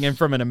was hanging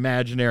from an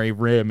imaginary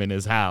rim in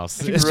his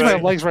house. If you can see my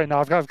Right. legs right now,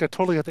 I've got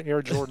totally got the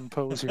Air Jordan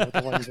pose here with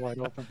the legs wide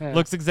open. Yeah.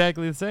 Looks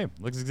exactly the same.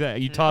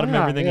 You taught him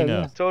Yeah, everything he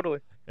yeah, knows. Totally.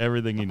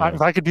 Everything he If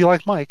knows. I could be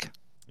like Mike.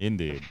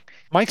 Indeed.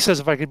 Mike says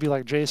if I could be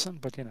like Jason,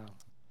 but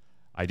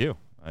I do.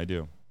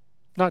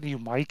 not you,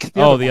 Mike.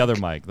 The other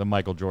Mike, the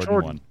Michael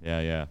Jordan one.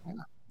 Yeah.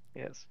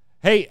 Yes.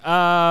 Hey,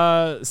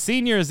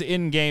 seniors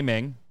in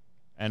gaming,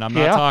 and I'm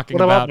not Yeah? talking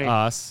What about about me?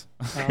 us.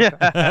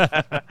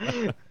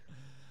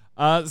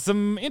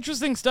 Some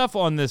interesting stuff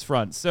on this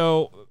front.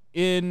 So,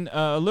 in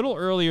a little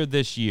earlier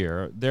this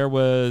year, there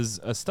was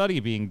a study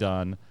being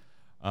done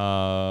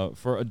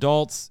for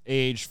adults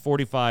aged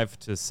 45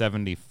 to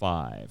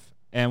 75.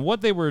 And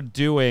what they were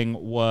doing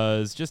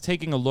was just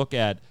taking a look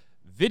at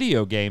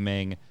video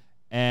gaming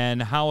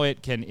and how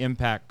it can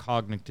impact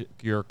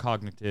your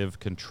cognitive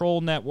control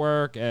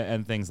network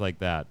and things like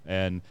that,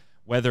 and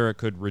whether it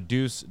could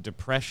reduce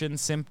depression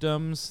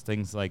symptoms,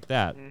 things like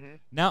that. Mm-hmm.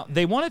 Now,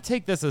 they want to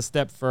take this a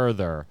step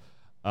further.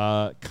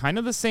 Kind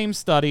of the same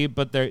study,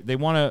 but they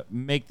want to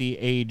make the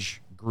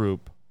age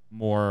group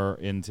more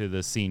into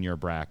the senior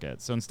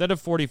bracket. So instead of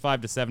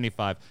 45 to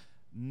 75,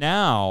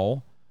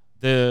 now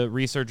the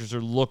researchers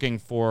are looking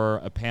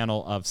for a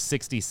panel of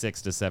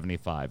 66 to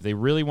 75. They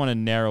really want to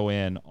narrow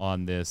in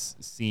on this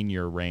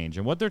senior range.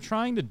 And what they're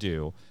trying to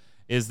do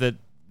is that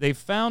they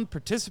found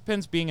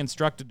participants being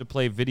instructed to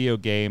play video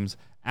games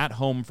at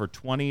home for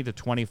 20 to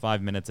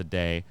 25 minutes a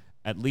day,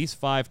 at least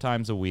 5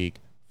 times a week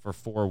for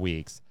 4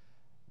 weeks.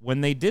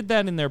 When they did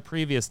that in their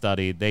previous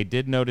study, they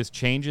did notice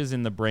changes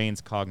in the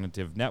brain's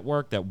cognitive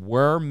network that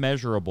were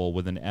measurable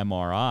with an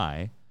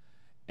MRI.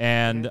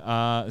 And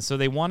so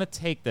they want to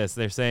take this.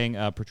 They're saying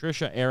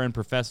Patricia Aaron,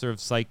 professor of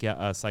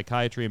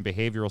psychiatry and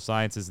behavioral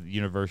sciences at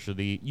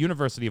the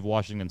University of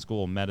Washington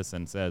School of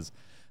Medicine, says,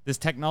 this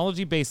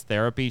technology-based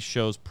therapy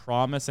shows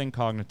promising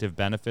cognitive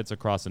benefits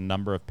across a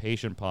number of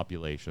patient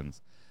populations.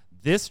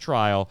 This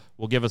trial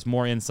will give us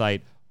more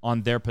insight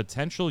on their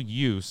potential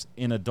use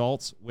in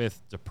adults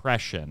with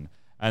depression.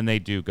 And they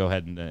do go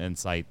ahead and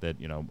cite that,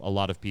 a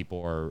lot of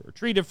people are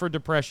treated for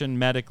depression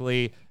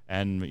medically,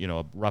 and,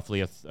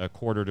 roughly a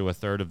quarter to a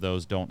third of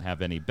those don't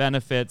have any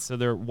benefits. So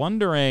they're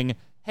wondering,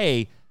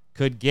 hey,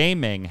 could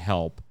gaming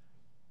help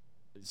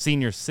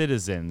senior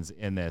citizens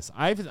in this?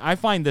 I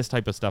find this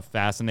type of stuff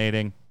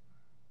fascinating.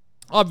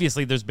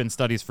 Obviously, there's been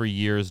studies for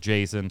years,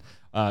 Jason,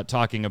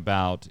 talking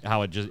about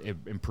how it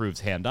improves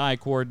hand-eye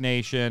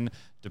coordination.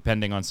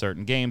 Depending on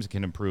certain games, it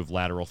can improve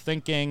lateral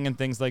thinking and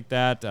things like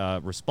that,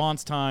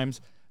 response times.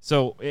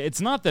 So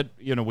it's not that,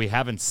 we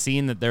haven't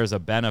seen that there's a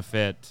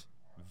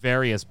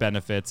various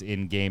benefits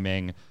in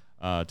gaming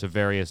to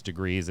various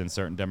degrees in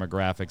certain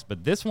demographics,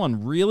 but this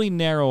one really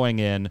narrowing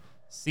in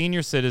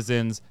senior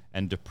citizens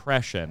and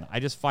depression. I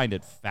just find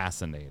it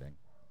fascinating.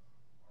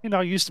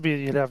 It used to be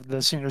you'd have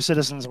the senior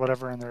citizens,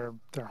 whatever, in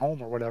their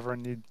home or whatever,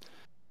 and you'd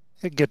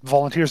get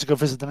volunteers to go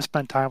visit them,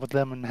 spend time with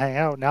them, and hang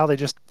out. Now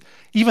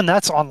even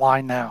that's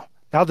online now.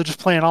 Now they're just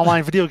playing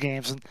online video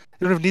games, and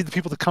they don't even need the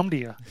people to come to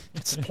you.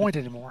 It's the point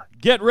anymore.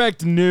 Get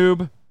wrecked,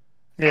 noob.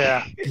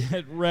 Yeah.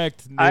 Get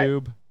wrecked,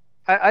 noob.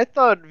 I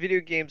thought video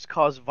games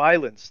cause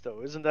violence,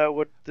 though. Isn't that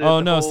what?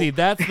 See,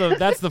 that's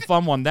the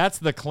fun one. That's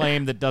the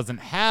claim that doesn't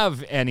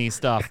have any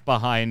stuff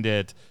behind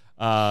it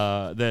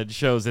that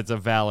shows it's a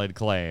valid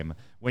claim.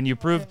 When you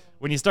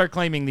start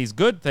claiming these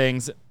good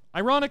things,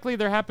 ironically,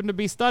 there happen to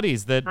be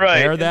studies that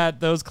bear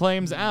those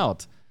claims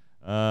out.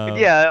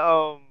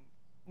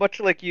 Much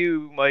like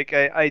you, Mike,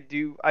 I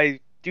do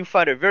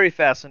find it very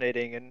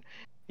fascinating, and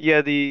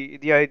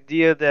the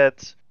idea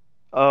that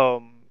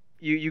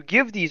you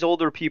give these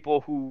older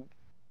people who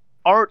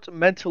aren't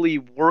mentally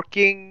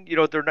working,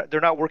 they're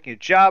not working a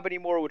job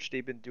anymore, which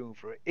they've been doing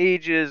for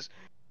ages.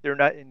 They're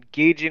not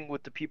engaging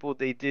with the people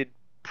they did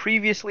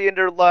previously in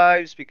their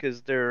lives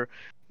because they're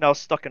now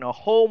stuck in a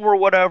home or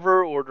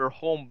whatever, or they're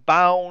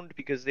homebound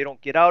because they don't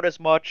get out as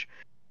much,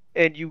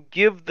 and you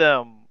give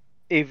them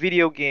a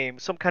video game,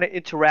 some kind of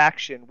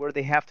interaction where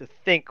they have to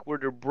think, where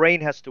their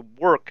brain has to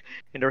work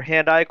and their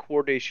hand-eye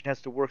coordination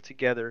has to work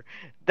together.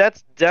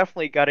 That's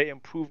definitely got to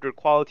improve their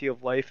quality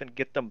of life and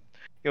get them,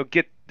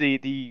 get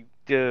the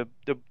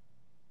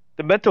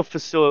mental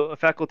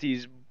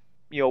faculties,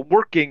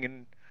 working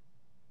and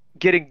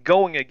getting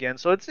going again.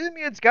 So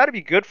it's got to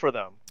be good for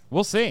them.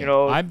 We'll see.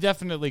 I'm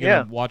definitely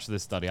going to watch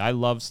this study. I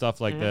love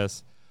stuff like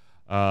this.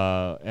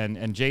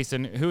 And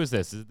Jason, who is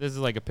this? This is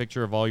like a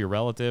picture of all your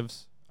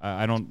relatives.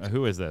 I don't.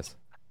 Who is this?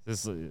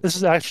 This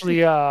is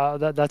actually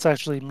that's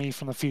actually me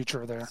from the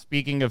future. There.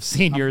 Speaking of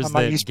seniors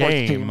that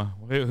game,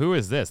 who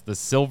is this? The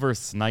Silver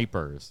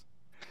Snipers.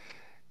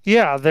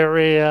 Yeah, they're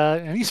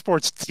an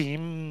esports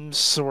team,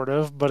 sort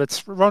of, but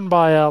it's run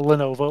by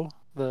Lenovo,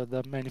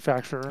 the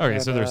manufacturer. Okay,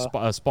 so they're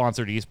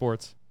sponsored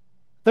esports.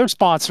 They're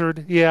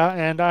sponsored, yeah,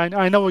 and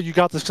I know you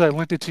got this because I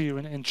linked it to you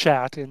in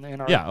chat in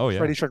our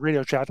Ready Check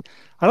Radio chat.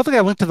 I don't think I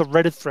linked to the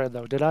Reddit thread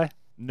though, did I?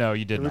 No,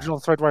 you didn't. The original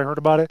thread where I heard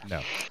about it.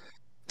 No.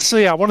 So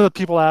yeah, one of the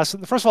people asked.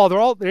 First of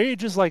all, their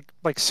age is like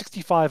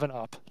 65 and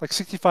up, like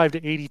 65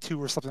 to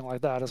 82 or something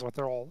like that is what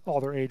they're all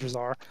their ages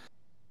are.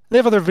 They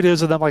have other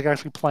videos of them like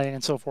actually playing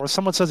and so forth.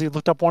 Someone says he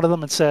looked up one of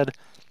them and said,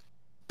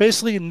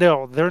 basically,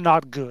 no, they're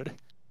not good.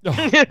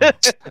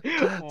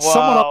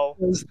 Wow.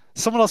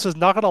 Someone else says,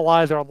 not gonna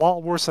lie, they're a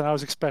lot worse than I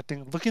was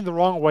expecting. Looking the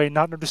wrong way,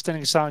 not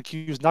understanding sound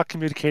cues, not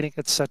communicating,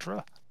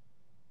 etc.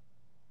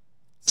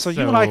 So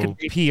you and I could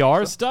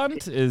PR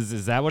stunt?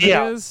 Is that what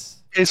Yeah. it is?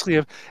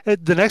 basically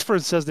the next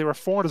person says they were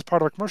formed as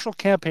part of a commercial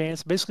campaign.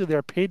 So basically,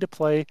 they're paid to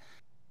play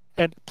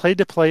and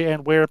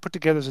were put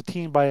together as a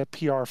team by a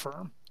PR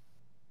firm.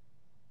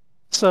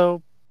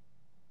 So,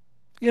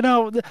 but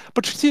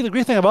you see, the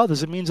great thing about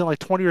this, it means in like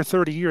 20 or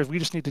 30 years, we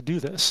just need to do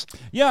this.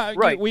 Yeah,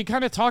 Right. We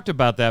kind of talked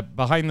about that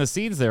behind the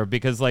scenes there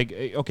because, like,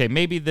 okay,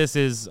 maybe this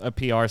is a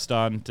PR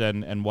stunt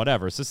and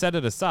whatever, so set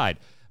it aside.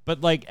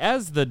 But, like,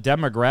 as the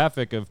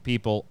demographic of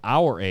people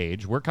our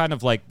age, we're kind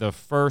of like the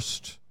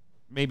first,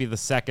 maybe the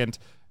second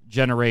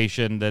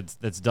generation that's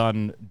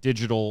done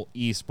digital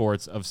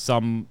esports of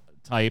some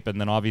type,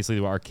 and then obviously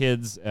our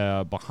kids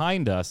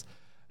behind us.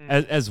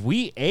 As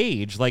we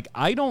age, like,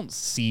 I don't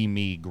see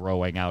me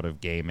growing out of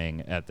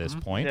gaming at this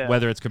point, Yeah.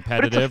 whether it's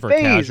competitive or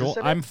phase, casual.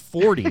 isn't it? I'm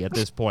 40 at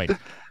this point.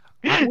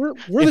 We're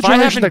If the I generation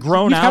haven't that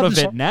grown we've had out of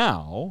this- it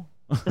now,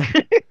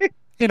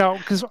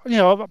 because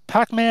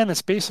Pac-Man and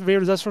Space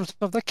Invaders, that sort of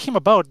stuff, that came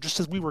about just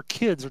as we were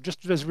kids, or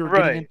just as we were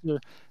getting into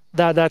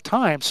that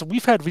time. So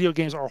we've had video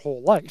games our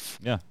whole life.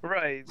 yeah.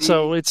 Right.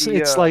 So it's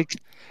like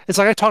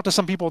I talk to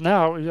some people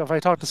now. If I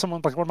talk to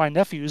someone like one of my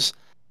nephews,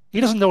 he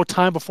doesn't know a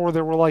time before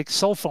there were like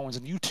cell phones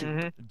and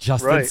YouTube.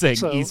 Justin Right. saying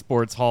So-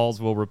 esports halls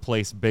will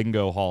replace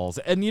bingo halls.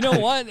 And you know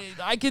what?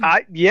 I could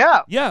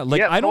Yeah. I don't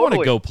want to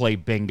totally. go play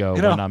bingo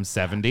when I'm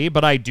 70,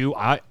 but I do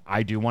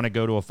want to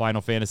go to a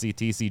Final Fantasy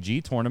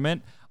TCG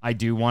tournament. I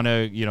do want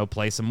to,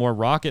 play some more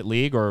Rocket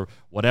League or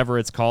whatever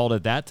it's called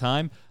at that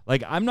time.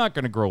 Like, I'm not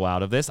going to grow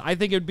out of this. I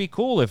think it'd be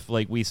cool if,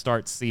 like, we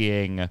start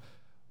seeing,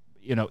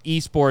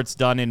 esports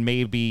done in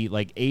maybe,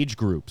 like, age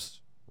groups,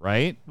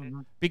 right?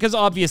 Because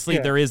obviously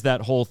there is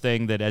that whole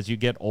thing that as you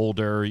get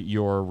older,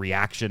 your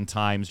reaction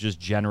times just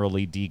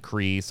generally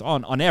decrease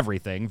on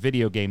everything,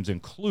 video games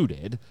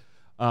included.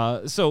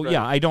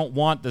 Yeah, I don't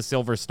want the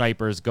Silver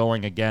Snipers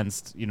going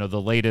against,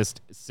 the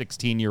latest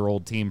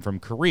 16-year-old team from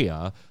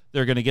Korea.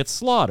 They're going to get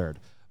slaughtered.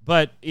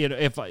 But,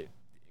 if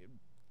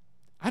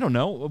I don't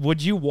know,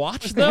 would you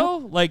watch though?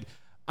 Like,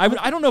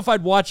 I don't know if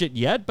I'd watch it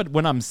yet, but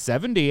when I'm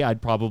 70,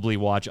 I'd probably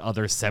watch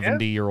other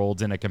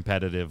 70-year-olds in a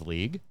competitive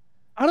league.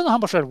 I don't know how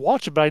much I'd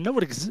watch it, but I know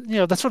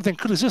that sort of thing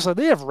could exist. Like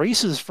they have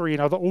races for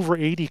the over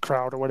 80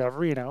 crowd or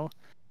whatever.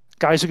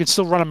 Guys who can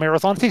still run a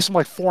marathon. It takes them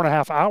like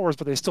 4.5 hours,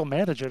 but they still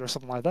manage it or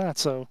something like that.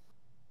 So,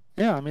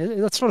 yeah, I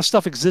mean that sort of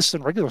stuff exists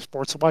in regular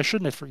sports. So why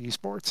shouldn't it for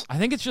esports? I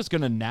think it's just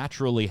going to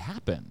naturally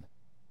happen.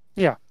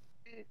 Yeah.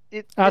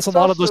 It's That's a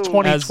lot of those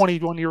also-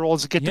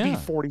 21-year-olds get to be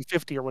 40,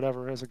 50 or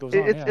whatever as it goes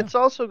on. It's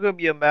also going to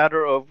be a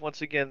matter of,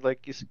 once again,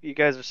 like you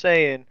guys are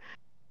saying,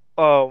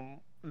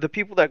 the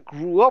people that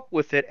grew up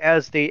with it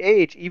as they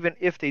age, even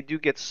if they do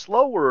get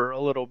slower a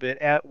little bit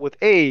with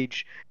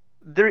age,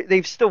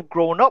 they've still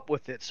grown up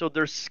with it, so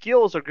their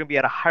skills are going to be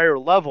at a higher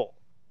level,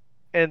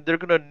 and they're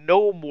going to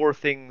know more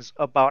things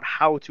about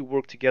how to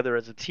work together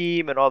as a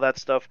team and all that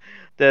stuff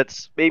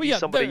that's maybe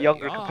some of the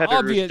younger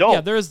competitors don't.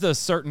 Yeah, there's the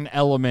certain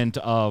element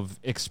of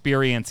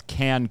experience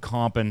can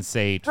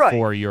compensate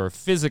for your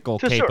physical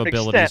To a certain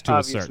capabilities extent, to a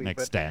obviously, certain but-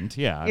 extent.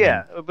 Yeah. I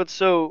mean, But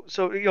so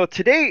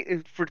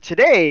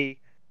today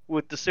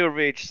with the Silver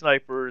Age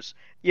snipers,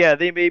 yeah,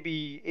 they may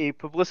be a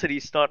publicity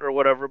stunt or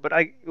whatever, but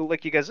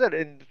like you guys said,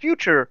 in the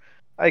future,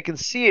 I can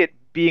see it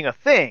being a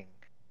thing,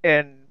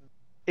 and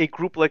a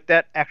group like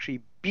that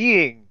actually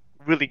being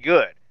really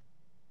good.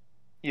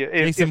 Yeah,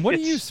 Jason, what are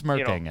you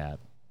smirking at?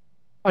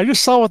 I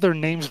just saw what their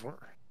names were.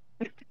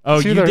 Oh,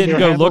 See you their didn't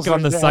go handles look on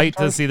or the their site to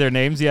avatars? see their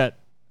names yet?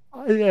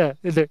 Yeah,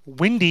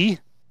 Windy,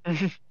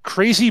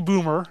 Crazy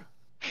Boomer,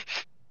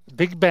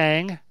 Big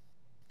Bang,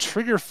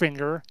 Trigger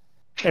Finger,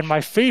 and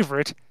my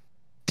favorite,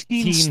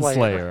 Teen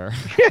Slayer.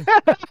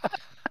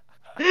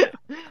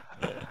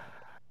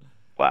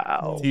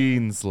 Wow,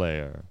 Teen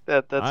Slayer.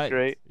 that's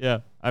great. Yeah.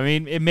 I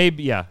mean, it may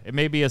be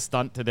a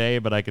stunt today,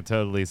 but I could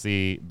totally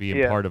see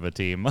being part of a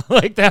team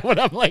like that when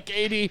I'm like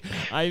 80.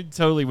 I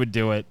totally would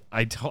do it.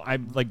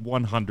 I'm like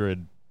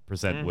 100%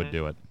 would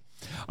do it.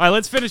 All right,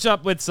 let's finish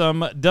up with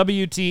some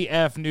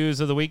WTF news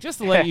of the week. Just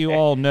to let you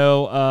all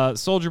know,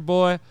 Soldier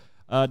Boy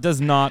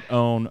does not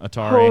own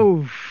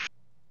Atari.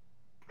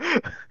 Oh.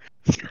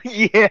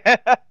 Yeah,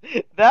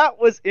 that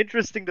was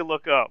interesting to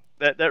look up.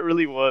 That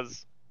really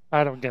was.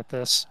 I don't get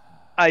this.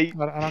 I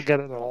don't get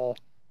it at all.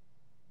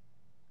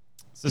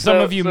 So some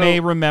of you may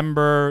so-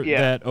 remember yeah.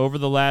 that over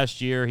the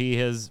last year, he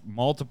has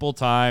multiple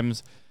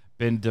times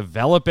been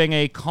developing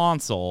a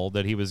console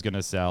that he was going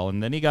to sell,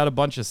 and then he got a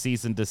bunch of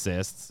cease and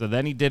desists. So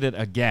then he did it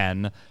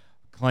again,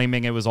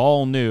 claiming it was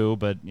all new,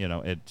 but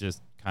it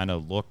just kind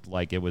of looked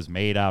like it was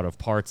made out of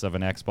parts of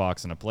an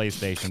Xbox and a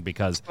PlayStation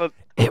because Well-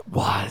 it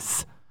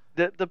was.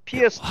 The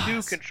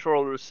PS2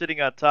 controller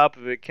sitting on top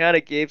of it kind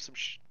of gave some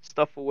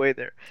stuff away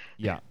there.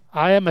 Yeah.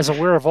 I am as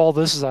aware of all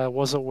this as I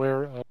was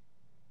aware of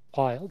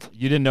Wild.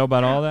 You didn't know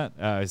about all that?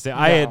 I No.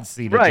 had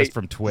seen it Right. just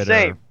from Twitter.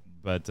 Same.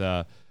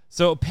 But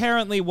so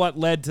apparently what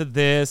led to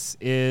this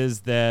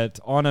is that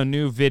on a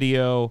new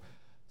video,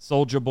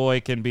 Soulja Boy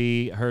can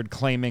be heard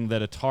claiming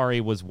that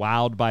Atari was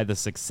wowed by the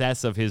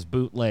success of his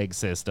bootleg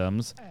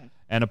systems.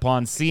 And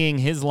upon seeing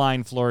his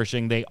line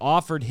flourishing, they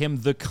offered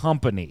him the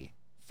company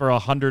for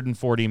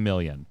 $140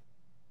 million.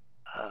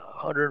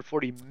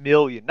 140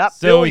 million, not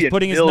so billion. He's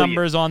putting his million.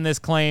 numbers on this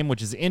claim,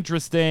 which is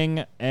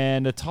interesting.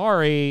 And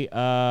Atari,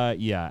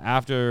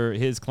 after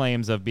his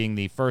claims of being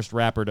the first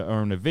rapper to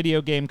own a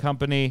video game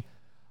company,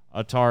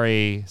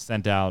 Atari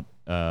sent out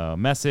a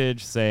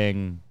message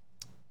saying,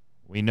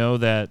 "We know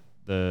that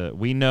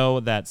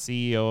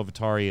CEO of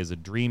Atari is a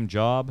dream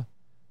job,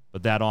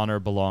 but that honor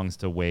belongs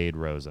to Wade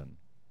Rosen."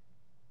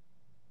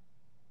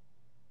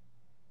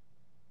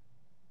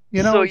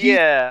 You know, so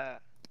yeah.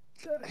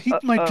 he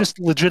might just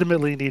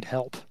legitimately need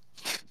help.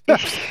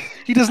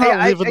 He does not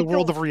live in the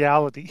world of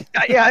reality.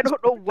 I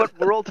don't know what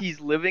world he's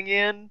living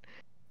in.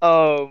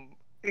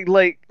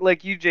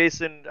 Like you,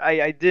 Jason,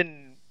 I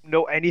didn't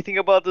know anything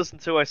about this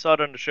until I saw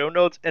it on the show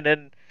notes, and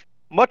then,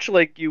 much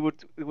like you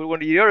would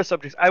one of the other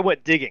subjects, I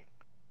went digging.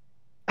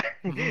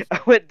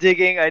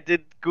 I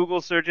did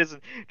Google searches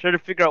and tried to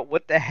figure out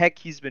what the heck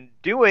he's been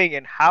doing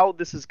and how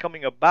this is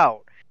coming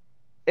about.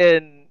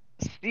 And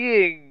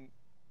seeing,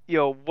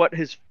 what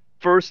his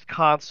first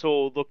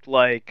console looked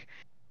like,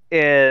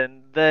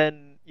 and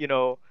then,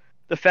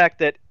 the fact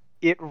that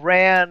it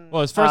ran...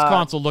 Well, his first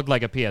console looked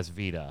like a PS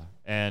Vita,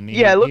 and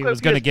he was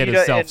going to get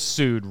himself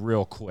sued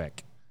real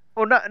quick.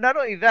 Well, not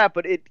only that,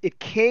 but it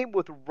came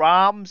with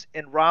ROMs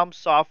and ROM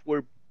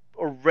software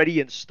already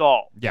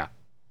installed. Yeah.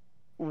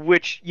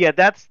 Which,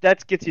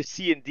 that gets you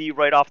C&D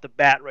right off the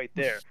bat right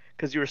there,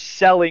 because you're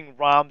selling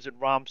ROMs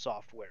and ROM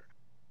software.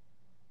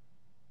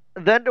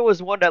 Then there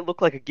was one that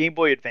looked like a Game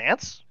Boy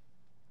Advance.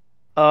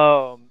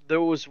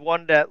 There was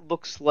one that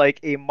looks like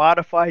a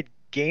modified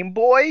Game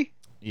Boy.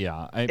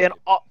 Yeah. And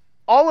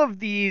all of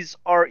these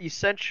are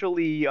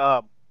essentially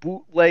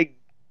bootleg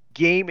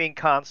gaming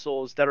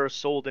consoles that are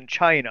sold in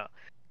China,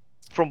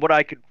 from what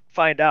I could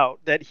find out.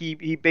 That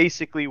he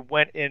basically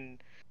went and,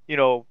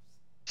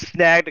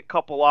 snagged a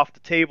couple off the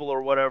table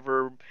or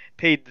whatever,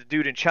 paid the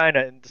dude in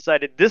China, and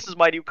decided, this is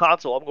my new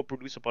console, I'm going to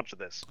produce a bunch of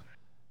this.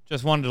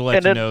 Just wanted to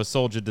let you know,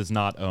 Soulja does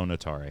not own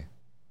Atari.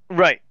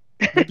 Right.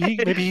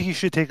 Maybe he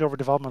should take over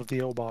development of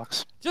the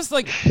O-Box. Just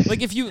like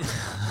if you...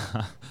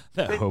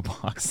 the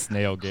O-Box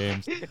snail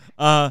games.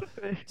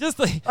 Just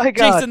like,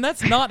 Jason,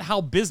 that's not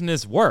how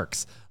business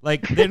works.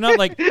 Like, they're not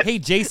like, hey,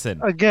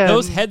 Jason, Again,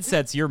 those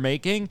headsets you're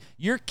making,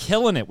 you're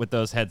killing it with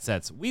those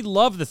headsets. We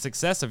love the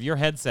success of your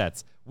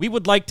headsets. We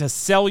would like to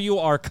sell you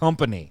our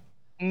company.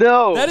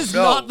 No. That is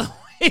not the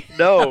way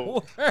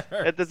No,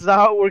 that's not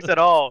how it works at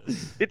all.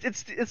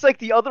 It's like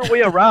the other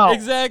way around.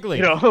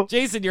 Exactly.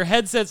 Jason, your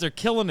headsets are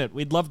killing it.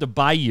 We'd love to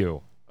buy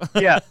you.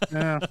 Yeah.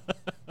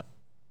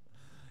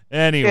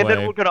 Anyway. And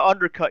then we're going to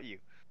undercut you.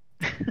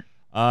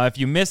 If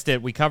you missed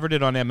it, we covered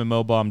it on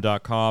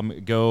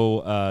mmobomb.com.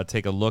 Go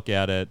take a look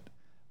at it.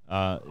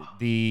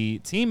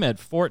 The team at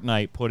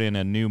Fortnite put in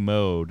a new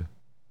mode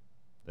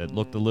that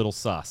looked a little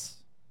sus.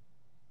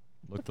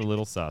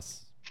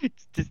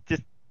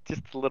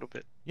 Just a little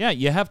bit. Yeah,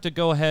 you have to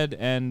go ahead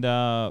and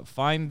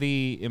find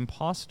the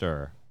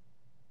imposter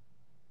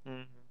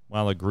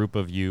while a group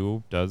of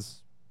you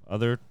does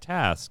other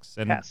tasks.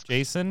 And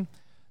Jason,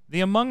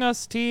 the Among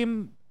Us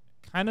team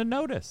kind of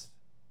noticed.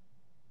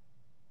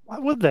 Why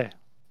would they?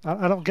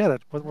 I don't get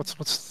it.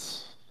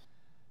 What's?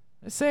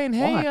 They're saying,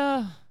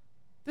 hey,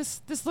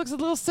 this looks a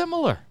little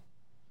similar.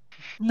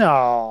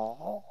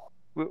 No.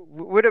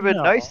 Would have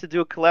been nice to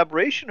do a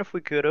collaboration if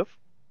we could have.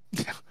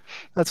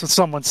 That's what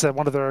someone said,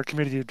 one of their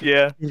community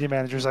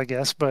managers, I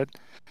guess. But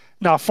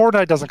no,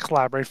 Fortnite doesn't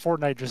collaborate.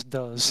 Fortnite just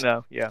does.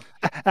 No, yeah.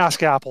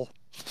 Ask Apple.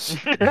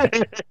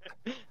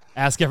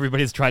 Ask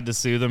everybody who's tried to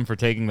sue them for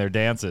taking their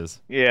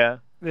dances. Yeah.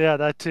 Yeah,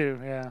 that too,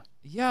 yeah.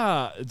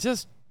 Yeah,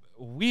 just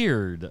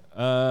weird.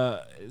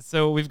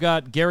 So we've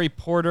got Gary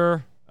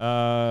Porter,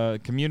 comments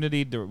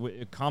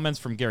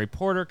from Gary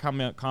Porter,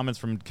 comments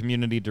from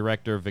community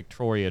director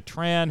Victoria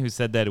Tran, who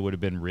said that it would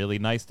have been really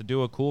nice to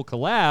do a cool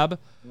collab.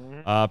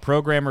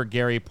 Programmer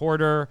Gary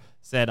Porter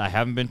said, I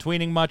haven't been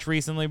tweeting much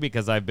recently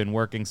because I've been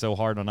working so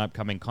hard on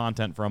upcoming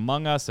content for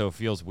Among Us, so it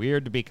feels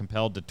weird to be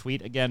compelled to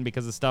tweet again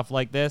because of stuff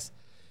like this.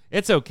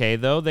 It's okay,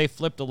 though. They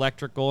flipped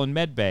electrical and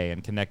medbay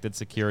and connected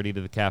security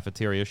to the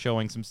cafeteria,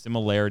 showing some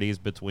similarities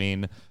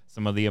between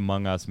some of the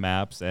Among Us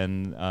maps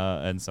and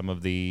some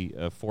of the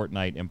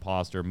Fortnite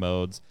imposter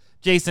modes.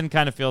 Jason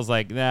kind of feels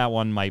like that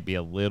one might be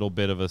a little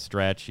bit of a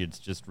stretch. It's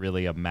just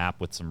really a map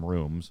with some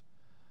rooms.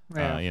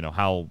 Yeah.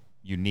 How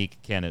unique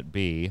can it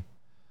be?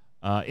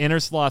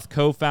 Innersloth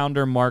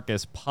co-founder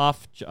Marcus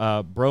Puff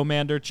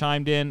Bromander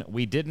chimed in,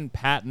 we didn't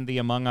patent the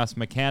Among Us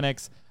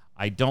mechanics.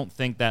 I don't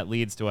think that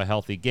leads to a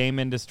healthy game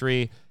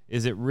industry.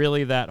 Is it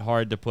really that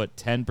hard to put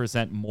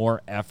 10%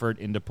 more effort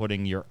into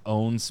putting your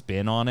own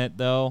spin on it,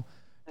 though?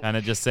 Kind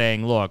of just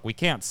saying, look, we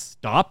can't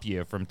stop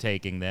you from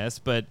taking this,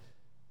 but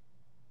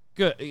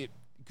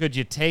could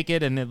you take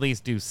it and at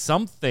least do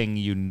something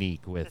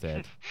unique with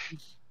it?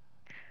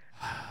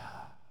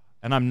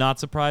 And I'm not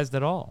surprised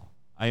at all.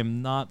 I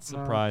am not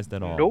surprised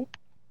at all. Nope.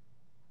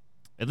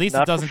 At least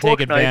Not it doesn't for take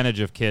Fortnite. advantage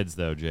of kids,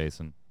 though,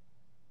 Jason.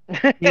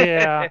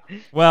 Yeah.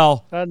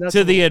 Well, That's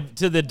to a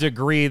the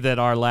degree that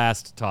our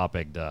last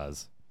topic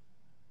does.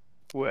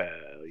 Well,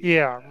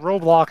 Yeah,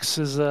 Roblox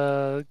is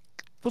a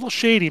little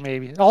shady,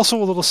 maybe.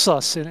 Also a little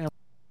sus. And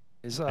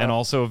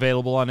Also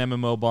available on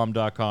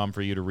mmobomb.com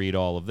for you to read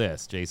all of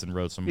this. Jason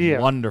wrote some Yeah.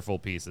 wonderful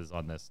pieces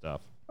on this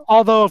stuff.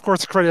 although, of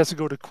course, the credit has to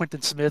go to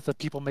Quentin Smith of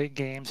People Make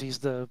Games. He's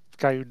the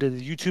guy who did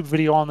the YouTube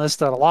video on this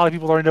that a lot of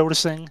people are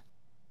noticing.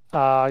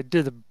 I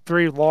did a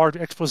very large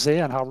expose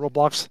on how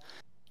Roblox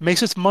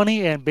makes its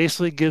money and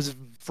basically gives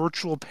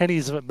virtual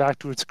pennies of it back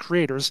to its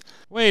creators.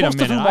 Wait Most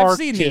a of minute. whom I've are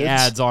seen kids. the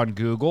ads on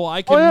Google.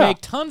 I can yeah. make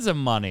tons of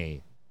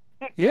money.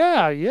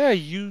 Yeah,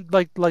 you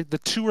like the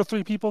 2 or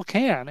 3 people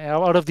can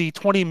out of the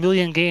 20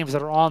 million games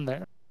that are on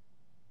there.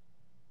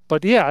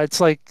 But yeah,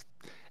 it's like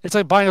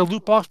buying a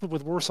loot box but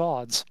with worse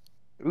odds.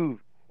 ooh,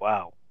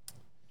 wow.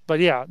 But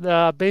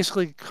yeah,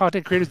 basically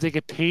content creators, they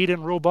get paid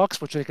in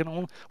Robux, which they can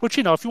own. Which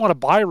if you want to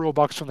buy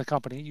Robux from the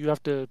company, you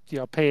have to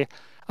pay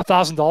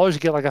 $1,000. You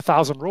get like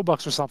 1,000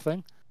 Robux or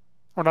something,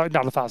 or not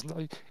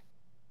 $1,000. You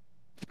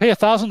pay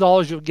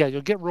 $1,000, you'll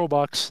get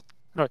Robux.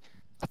 No,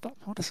 I thought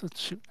what is it?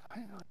 Shoot,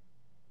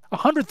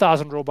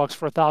 100,000 Robux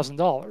for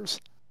 $1,000.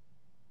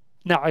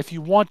 Now, if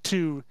you want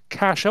to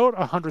cash out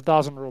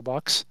 100,000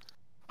 Robux,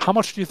 how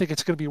much do you think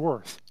it's going to be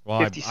worth? Well,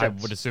 50 I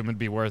cents. would assume it'd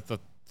be worth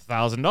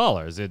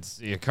 $1,000.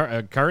 It's a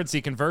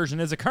currency conversion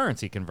is a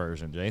currency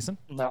conversion, Jason.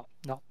 No,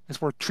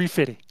 it's worth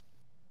 $350.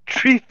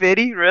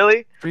 $350,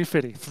 really?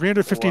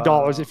 $350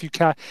 Wow.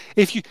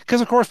 if you because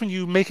of course when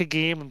you make a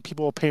game and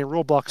people will pay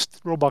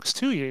Robux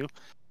to you,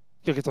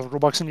 you'll get those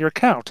Robux in your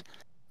account.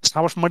 So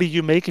how much money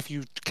you make if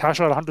you cash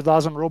out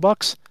 100,000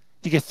 Robux,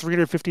 you get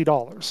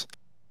 $350.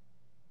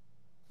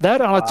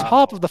 That on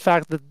top Wow. of the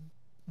fact that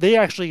they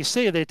actually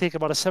say they take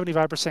about a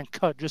 75%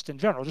 cut just in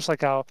general, just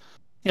like how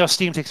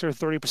Steam takes their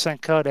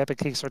 30% cut, Epic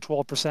takes their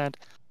 12%.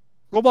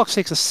 Roblox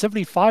takes a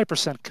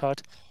 75%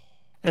 cut.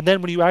 And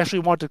then when you actually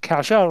want to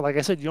cash out, like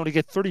I said, you only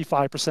get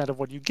 35% of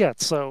what you get.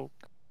 So,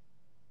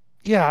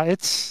 yeah,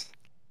 That's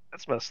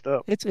messed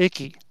up. it's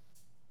icky.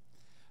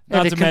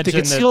 Not And to they mention can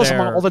that steal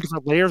them on they're all the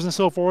different layers and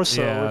so forth.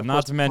 So yeah, of not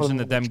course, to mention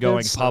that them kids,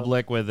 going so-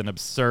 public with an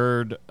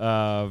absurd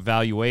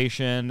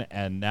valuation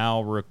and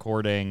now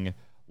recording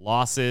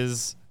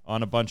losses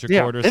on a bunch of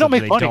Yeah, quarters they so don't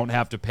make they money. don't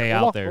have to pay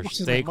Roblox- out their Roblox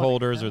doesn't make money,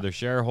 stakeholders yeah. or their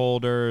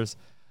shareholders.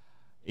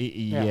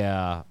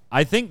 Yeah.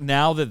 I think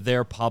now that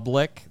they're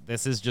public,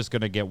 this is just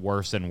going to get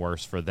worse and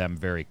worse for them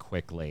very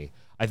quickly.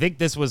 I think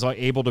this was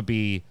able to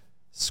be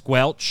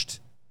squelched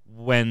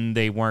when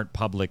they weren't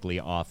publicly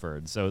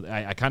offered. So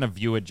I kind of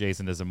view it,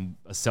 Jason, as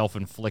a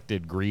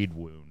self-inflicted greed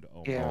wound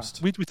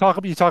almost. Yeah, you talk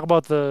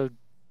about the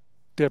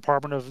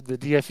Department of the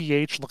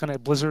DFEH looking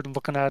at Blizzard and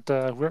looking at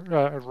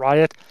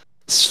Riot.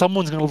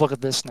 Someone's going to look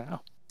at this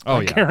now. Oh,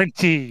 I yeah.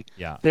 guarantee.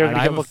 Yeah. They're And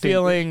gonna I get have a looked into.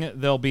 feeling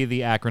there'll be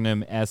the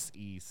acronym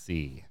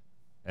SEC.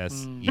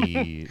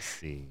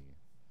 SEC.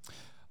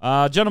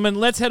 Gentlemen,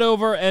 let's head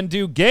over and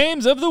do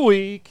Games of the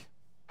Week.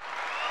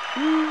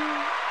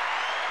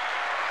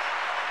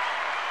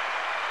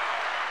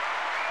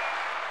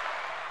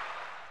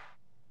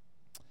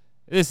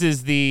 This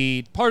is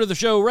the part of the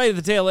show right at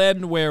the tail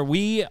end where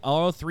we,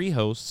 our 3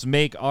 hosts,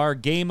 make our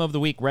Game of the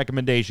Week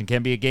recommendation.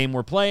 Can be a game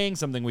we're playing,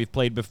 something we've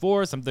played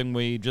before, something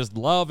we just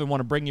love and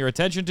want to bring your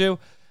attention to.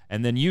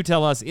 And then you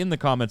tell us in the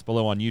comments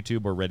below on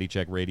YouTube or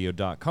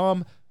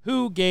ReadyCheckRadio.com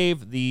who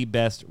gave the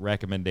best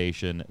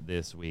recommendation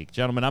this week.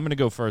 Gentlemen, I'm going to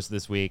go first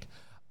this week.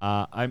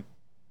 Is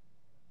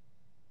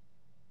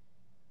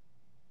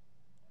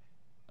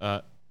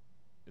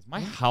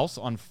my house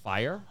on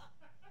fire?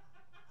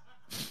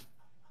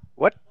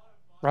 What?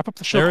 Wrap up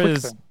the show There quick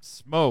is then.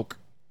 smoke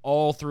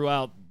all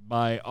throughout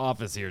my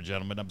office here,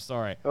 gentlemen. I'm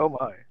sorry. Oh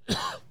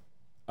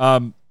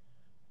my.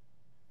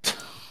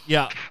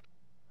 Yeah.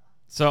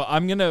 So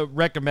I'm going to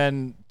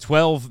recommend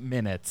 12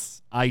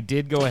 Minutes. I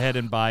did go ahead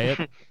and buy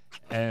it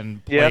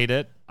and Yep. played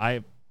it. Are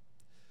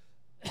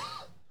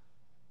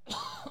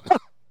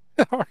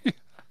you-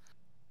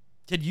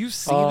 Can you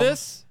see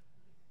this?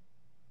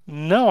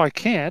 No, I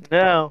can't.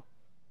 No.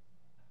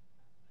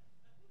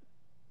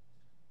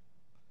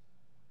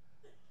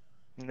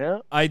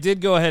 No. I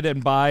did go ahead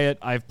and buy it.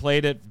 I've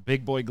played it.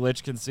 Big Boy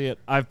Glitch can see it.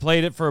 I've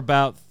played it for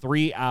about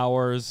 3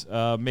 hours,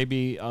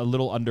 maybe a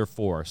little under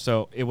 4.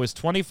 So it was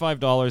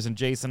 $25. And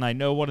Jason, I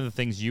know one of the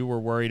things you were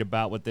worried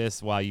about with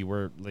this while you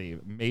were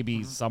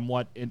maybe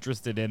somewhat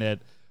interested in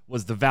it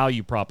was the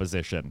value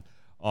proposition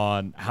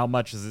on how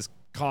much does this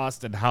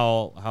cost and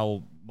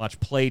how much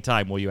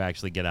playtime will you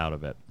actually get out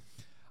of it.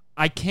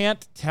 I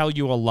can't tell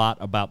you a lot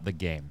about the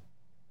game.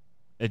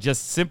 It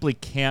just simply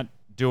can't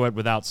do it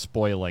without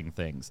spoiling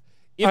things.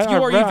 If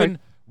you are even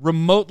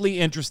remotely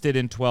interested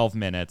in 12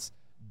 Minutes,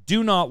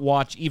 do not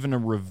watch even a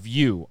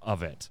review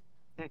of it.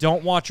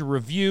 Don't watch a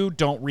review.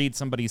 Don't read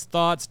somebody's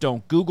thoughts.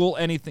 Don't Google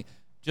anything.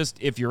 Just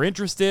if you're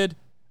interested,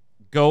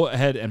 go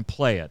ahead and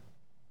play it.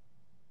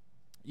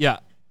 Yeah.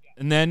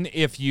 And then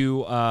if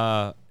you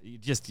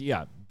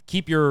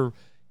keep your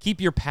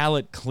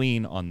palate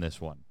clean on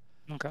this one.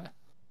 Okay.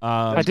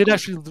 I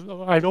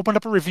opened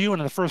up a review, and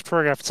in the first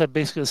paragraph it said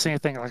basically the same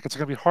thing. Like, it's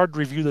going to be hard to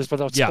review this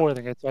without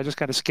spoiling it. So I just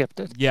kind of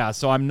skipped it. Yeah.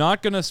 So I'm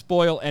not going to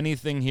spoil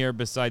anything here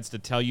besides to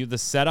tell you the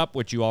setup,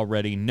 which you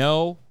already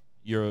know.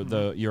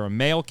 You're a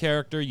male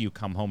character. You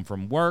come home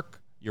from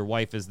work. Your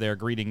wife is there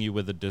greeting you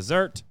with a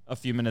dessert. A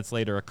few minutes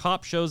later, a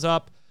cop shows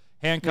up,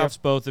 handcuffs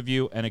both of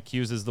you, and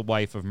accuses the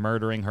wife of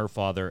murdering her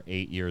father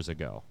 8 years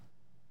ago.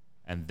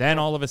 And then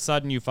all of a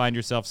sudden, you find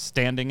yourself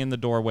standing in the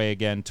doorway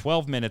again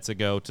 12 minutes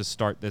ago to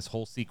start this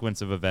whole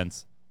sequence of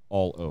events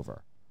all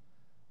over.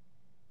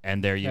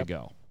 And there you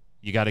go.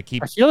 You got to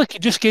keep... I feel like you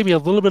just gave me a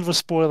little bit of a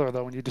spoiler,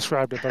 though, when you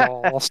described it, but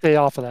I'll stay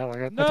off of that. Like,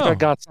 I think I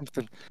got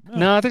something.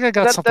 No, I think I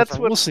got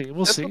something. We'll see.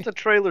 That's what the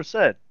trailer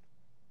said.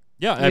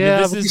 Yeah, I mean,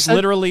 this is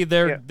literally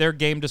their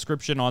game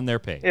description on their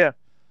page. Yeah.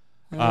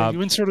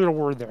 You inserted a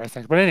word there, I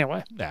think. But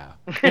anyway. Yeah.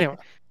 Anyway.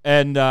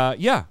 And,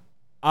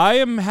 I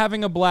am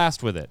having a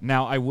blast with it.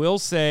 Now, I will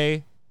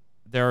say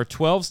there are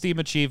 12 Steam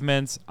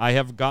achievements. I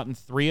have gotten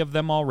 3 of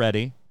them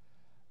already.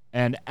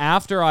 And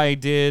after I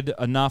did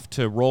enough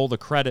to roll the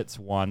credits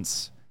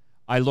once,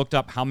 I looked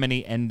up how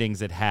many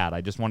endings it had.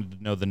 I just wanted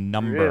to know the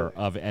number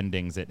of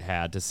endings it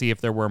had to see if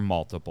there were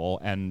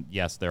multiple. And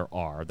yes, there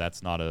are.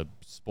 That's not a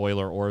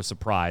spoiler or a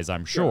surprise,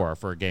 I'm sure,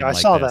 for a game like this.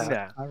 I saw that.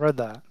 Yeah. I read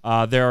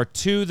that. There are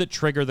 2 that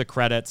trigger the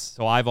credits,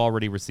 so I've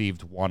already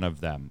received 1 of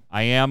them.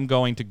 I am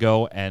going to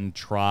go and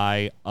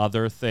try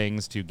other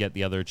things to get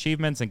the other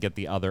achievements and get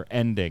the other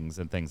endings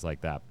and things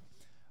like that.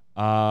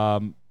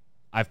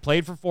 I've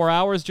played for 4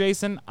 hours,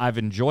 Jason. I've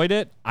enjoyed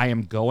it. I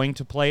am going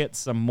to play it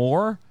some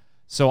more.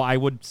 So I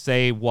would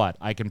say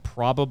I can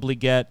probably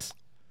get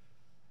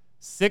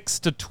 6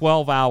 to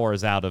 12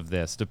 hours out of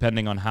this,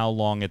 depending on how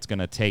long it's going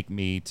to take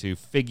me to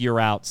figure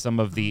out some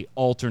of the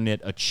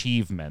alternate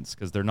achievements,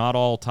 because they're not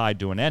all tied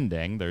to an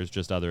ending. There's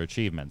just other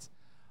achievements.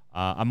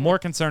 I'm more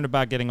concerned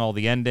about getting all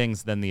the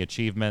endings than the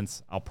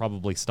achievements. I'll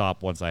probably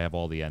stop once I have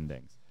all the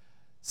endings.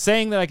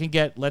 Saying that I can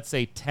get, let's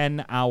say,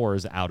 10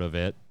 hours out of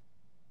it,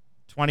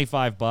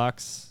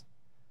 $25.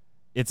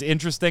 It's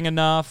interesting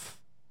enough.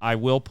 I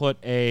will put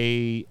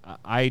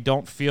I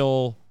don't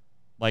feel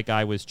like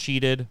I was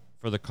cheated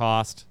for the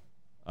cost.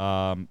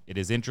 It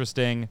is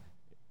interesting.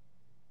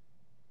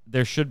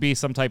 There should be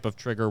some type of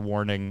trigger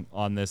warning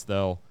on this,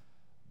 though.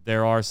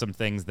 There are some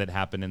things that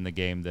happen in the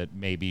game that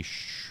maybe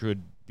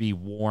should be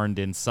warned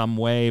in some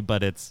way,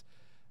 but it's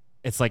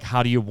like,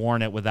 how do you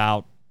warn it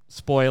without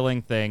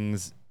spoiling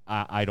things?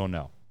 I don't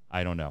know.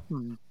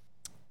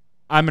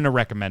 I'm going to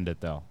recommend it,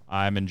 though.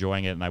 I'm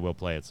enjoying it, and I will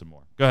play it some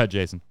more. Go ahead,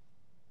 Jason.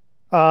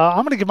 I'm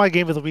going to give my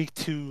game of the week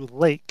to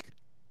Lake,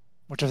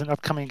 which is an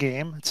upcoming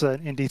game. It's an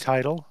indie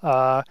title,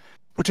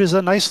 which is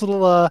a nice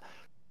little.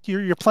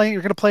 You're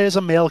going to play as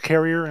a mail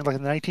carrier in like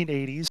the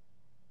 1980s,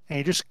 and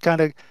you just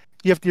kind of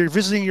you're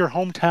visiting your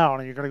hometown,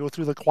 and you're going to go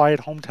through the quiet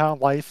hometown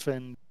life,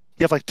 and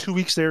you have like 2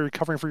 weeks there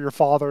recovering for your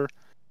father,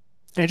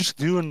 and you just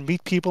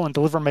meet people and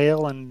deliver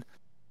mail and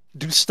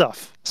do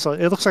stuff. So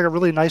it looks like a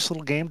really nice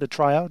little game to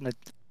try out, and it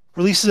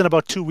releases in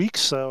about 2 weeks,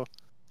 so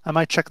I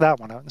might check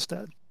that one out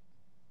instead.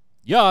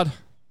 Yod.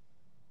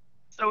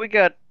 So we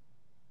got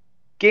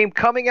game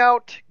coming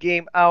out,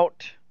 game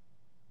out.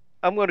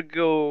 I'm going to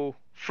go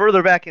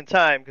further back in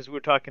time because we were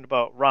talking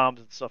about ROMs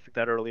and stuff like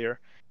that earlier.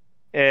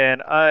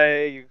 And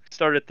I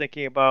started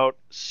thinking about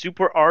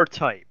Super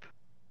R-Type.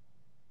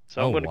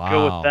 So I'm going to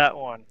go with that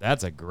one.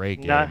 That's a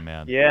great game,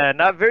 man. Yeah,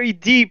 not very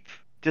deep.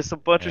 Just a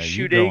bunch of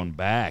shooting. Going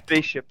back.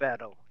 Spaceship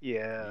battle.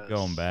 Yeah.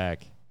 Going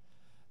back.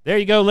 There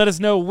you go. Let us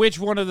know which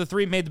one of the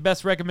 3 made the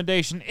best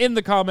recommendation in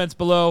the comments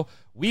below.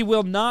 We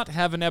will not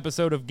have an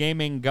episode of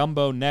Gaming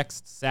Gumbo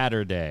next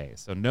Saturday.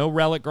 So no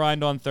Relic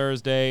Grind on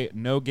Thursday,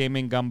 no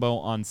Gaming Gumbo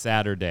on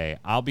Saturday.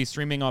 I'll be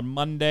streaming on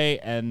Monday,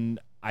 and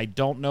I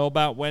don't know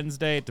about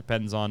Wednesday. It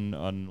depends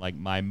on like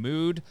my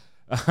mood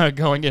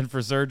going in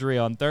for surgery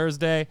on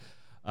Thursday.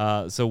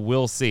 So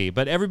we'll see.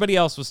 But everybody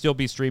else will still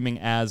be streaming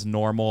as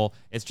normal.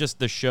 It's just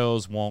the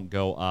shows won't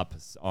go up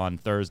on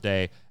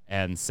Thursday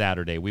and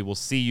Saturday. We will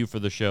see you for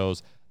the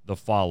shows the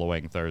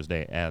following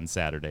Thursday and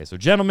Saturday. So,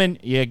 gentlemen,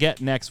 you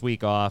get next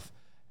week off.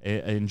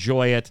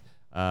 Enjoy it.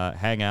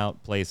 Hang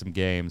out, play some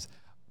games.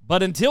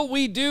 But until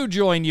we do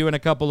join you in a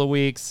couple of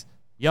weeks,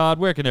 Yod,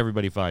 where can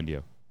everybody find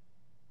you?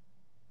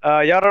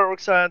 Yod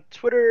Artworks on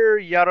Twitter,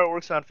 Yod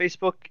Artworks on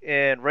Facebook,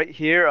 and right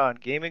here on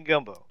Gaming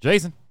Gumbo.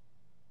 Jason?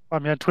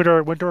 I'm on Twitter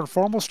at Winter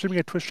Informal, streaming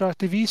at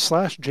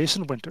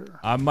twitch.tv/Jason Winter.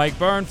 I'm Mike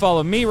Byrne.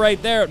 Follow me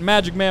right there at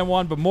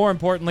MagicMan1, but more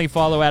importantly,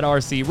 follow at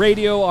RC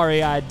Radio,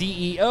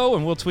 RAIDEO,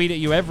 and we'll tweet at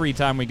you every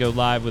time we go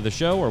live with a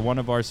show or one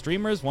of our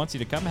streamers wants you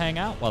to come hang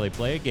out while they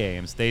play a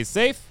game. Stay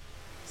safe.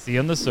 See you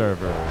on the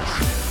servers.